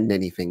doesn't send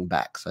anything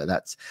back. So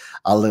that's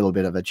a little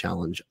bit of a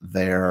challenge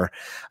there.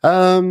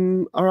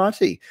 All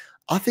righty.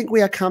 I think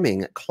we are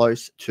coming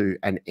close to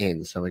an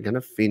end, so we're going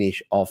to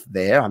finish off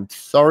there. I'm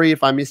sorry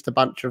if I missed a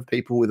bunch of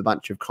people with a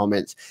bunch of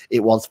comments.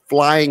 It was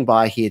flying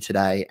by here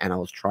today, and I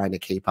was trying to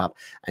keep up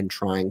and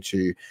trying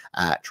to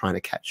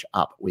catch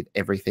up with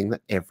everything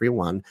that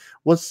everyone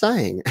was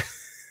saying.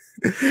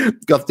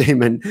 Goth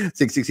Demon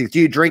 666. Do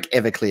you drink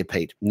Everclear,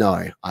 Pete?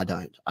 No, I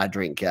don't. I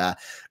drink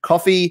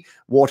coffee,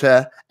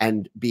 water,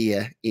 and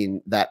beer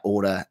in that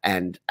order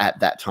and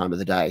at that time of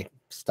the day.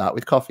 Start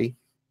with coffee,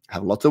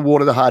 have lots of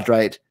water to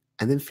hydrate,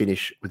 and then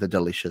finish with a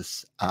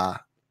delicious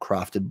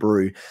crafted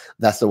brew.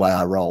 That's the way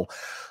I roll.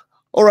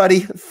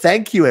 Alrighty,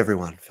 thank you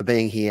everyone for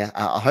being here.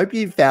 I hope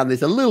you found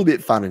this a little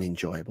bit fun and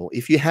enjoyable.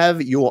 If you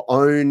have your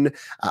own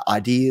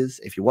ideas,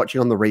 if you're watching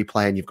on the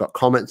replay and you've got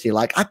comments, you're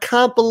like, I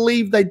can't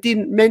believe they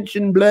didn't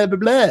mention blah, blah,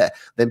 blah,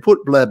 then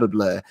put blah, blah,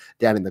 blah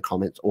down in the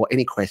comments, or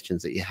any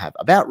questions that you have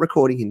about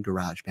recording in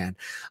GarageBand.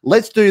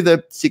 Let's do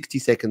the 60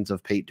 seconds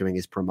of Pete doing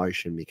his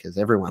promotion, because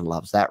everyone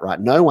loves that, right?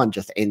 No one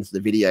just ends the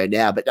video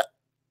now, but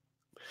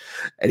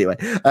anyway,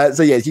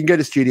 so yes, you can go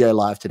to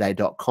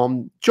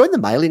studiolivetoday.com. Join the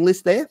mailing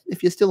list there.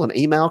 If you're still an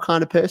email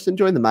kind of person,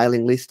 join the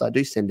mailing list. I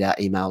do send out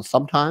emails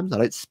sometimes. I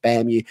don't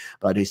spam you,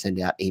 but I do send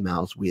out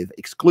emails with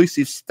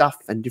exclusive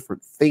stuff and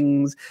different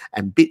things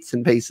and bits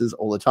and pieces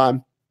all the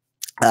time.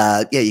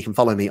 Yeah, you can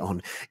follow me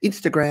on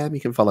Instagram.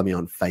 You can follow me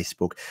on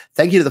Facebook.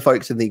 Thank you to the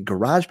folks in the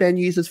GarageBand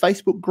users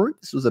Facebook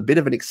group. This was a bit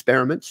of an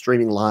experiment,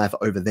 streaming live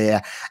over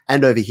there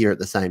and over here at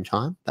the same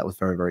time. That was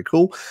very, very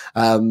cool.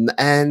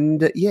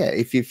 And yeah,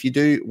 if you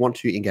do want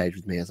to engage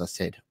with me, as I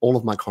said, all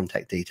of my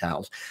contact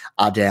details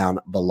are down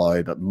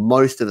below, but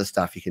most of the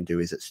stuff you can do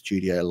is at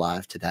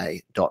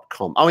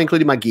studiolivetoday.com. Oh,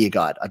 including my gear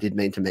guide. I did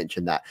mean to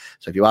mention that.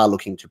 So if you are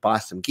looking to buy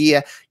some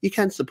gear, you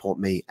can support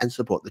me and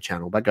support the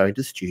channel by going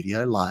to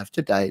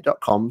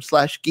studiolivetoday.com/gear.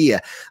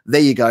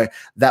 There you go.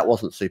 That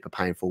wasn't super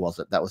painful, was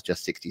it? That was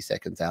just 60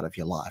 seconds out of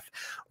your life.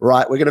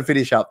 Right, we're going to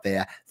finish up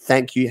there.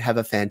 Thank you. Have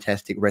a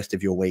fantastic rest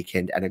of your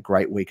weekend and a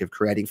great week of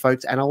creating,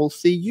 folks, and I will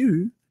see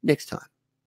you next time.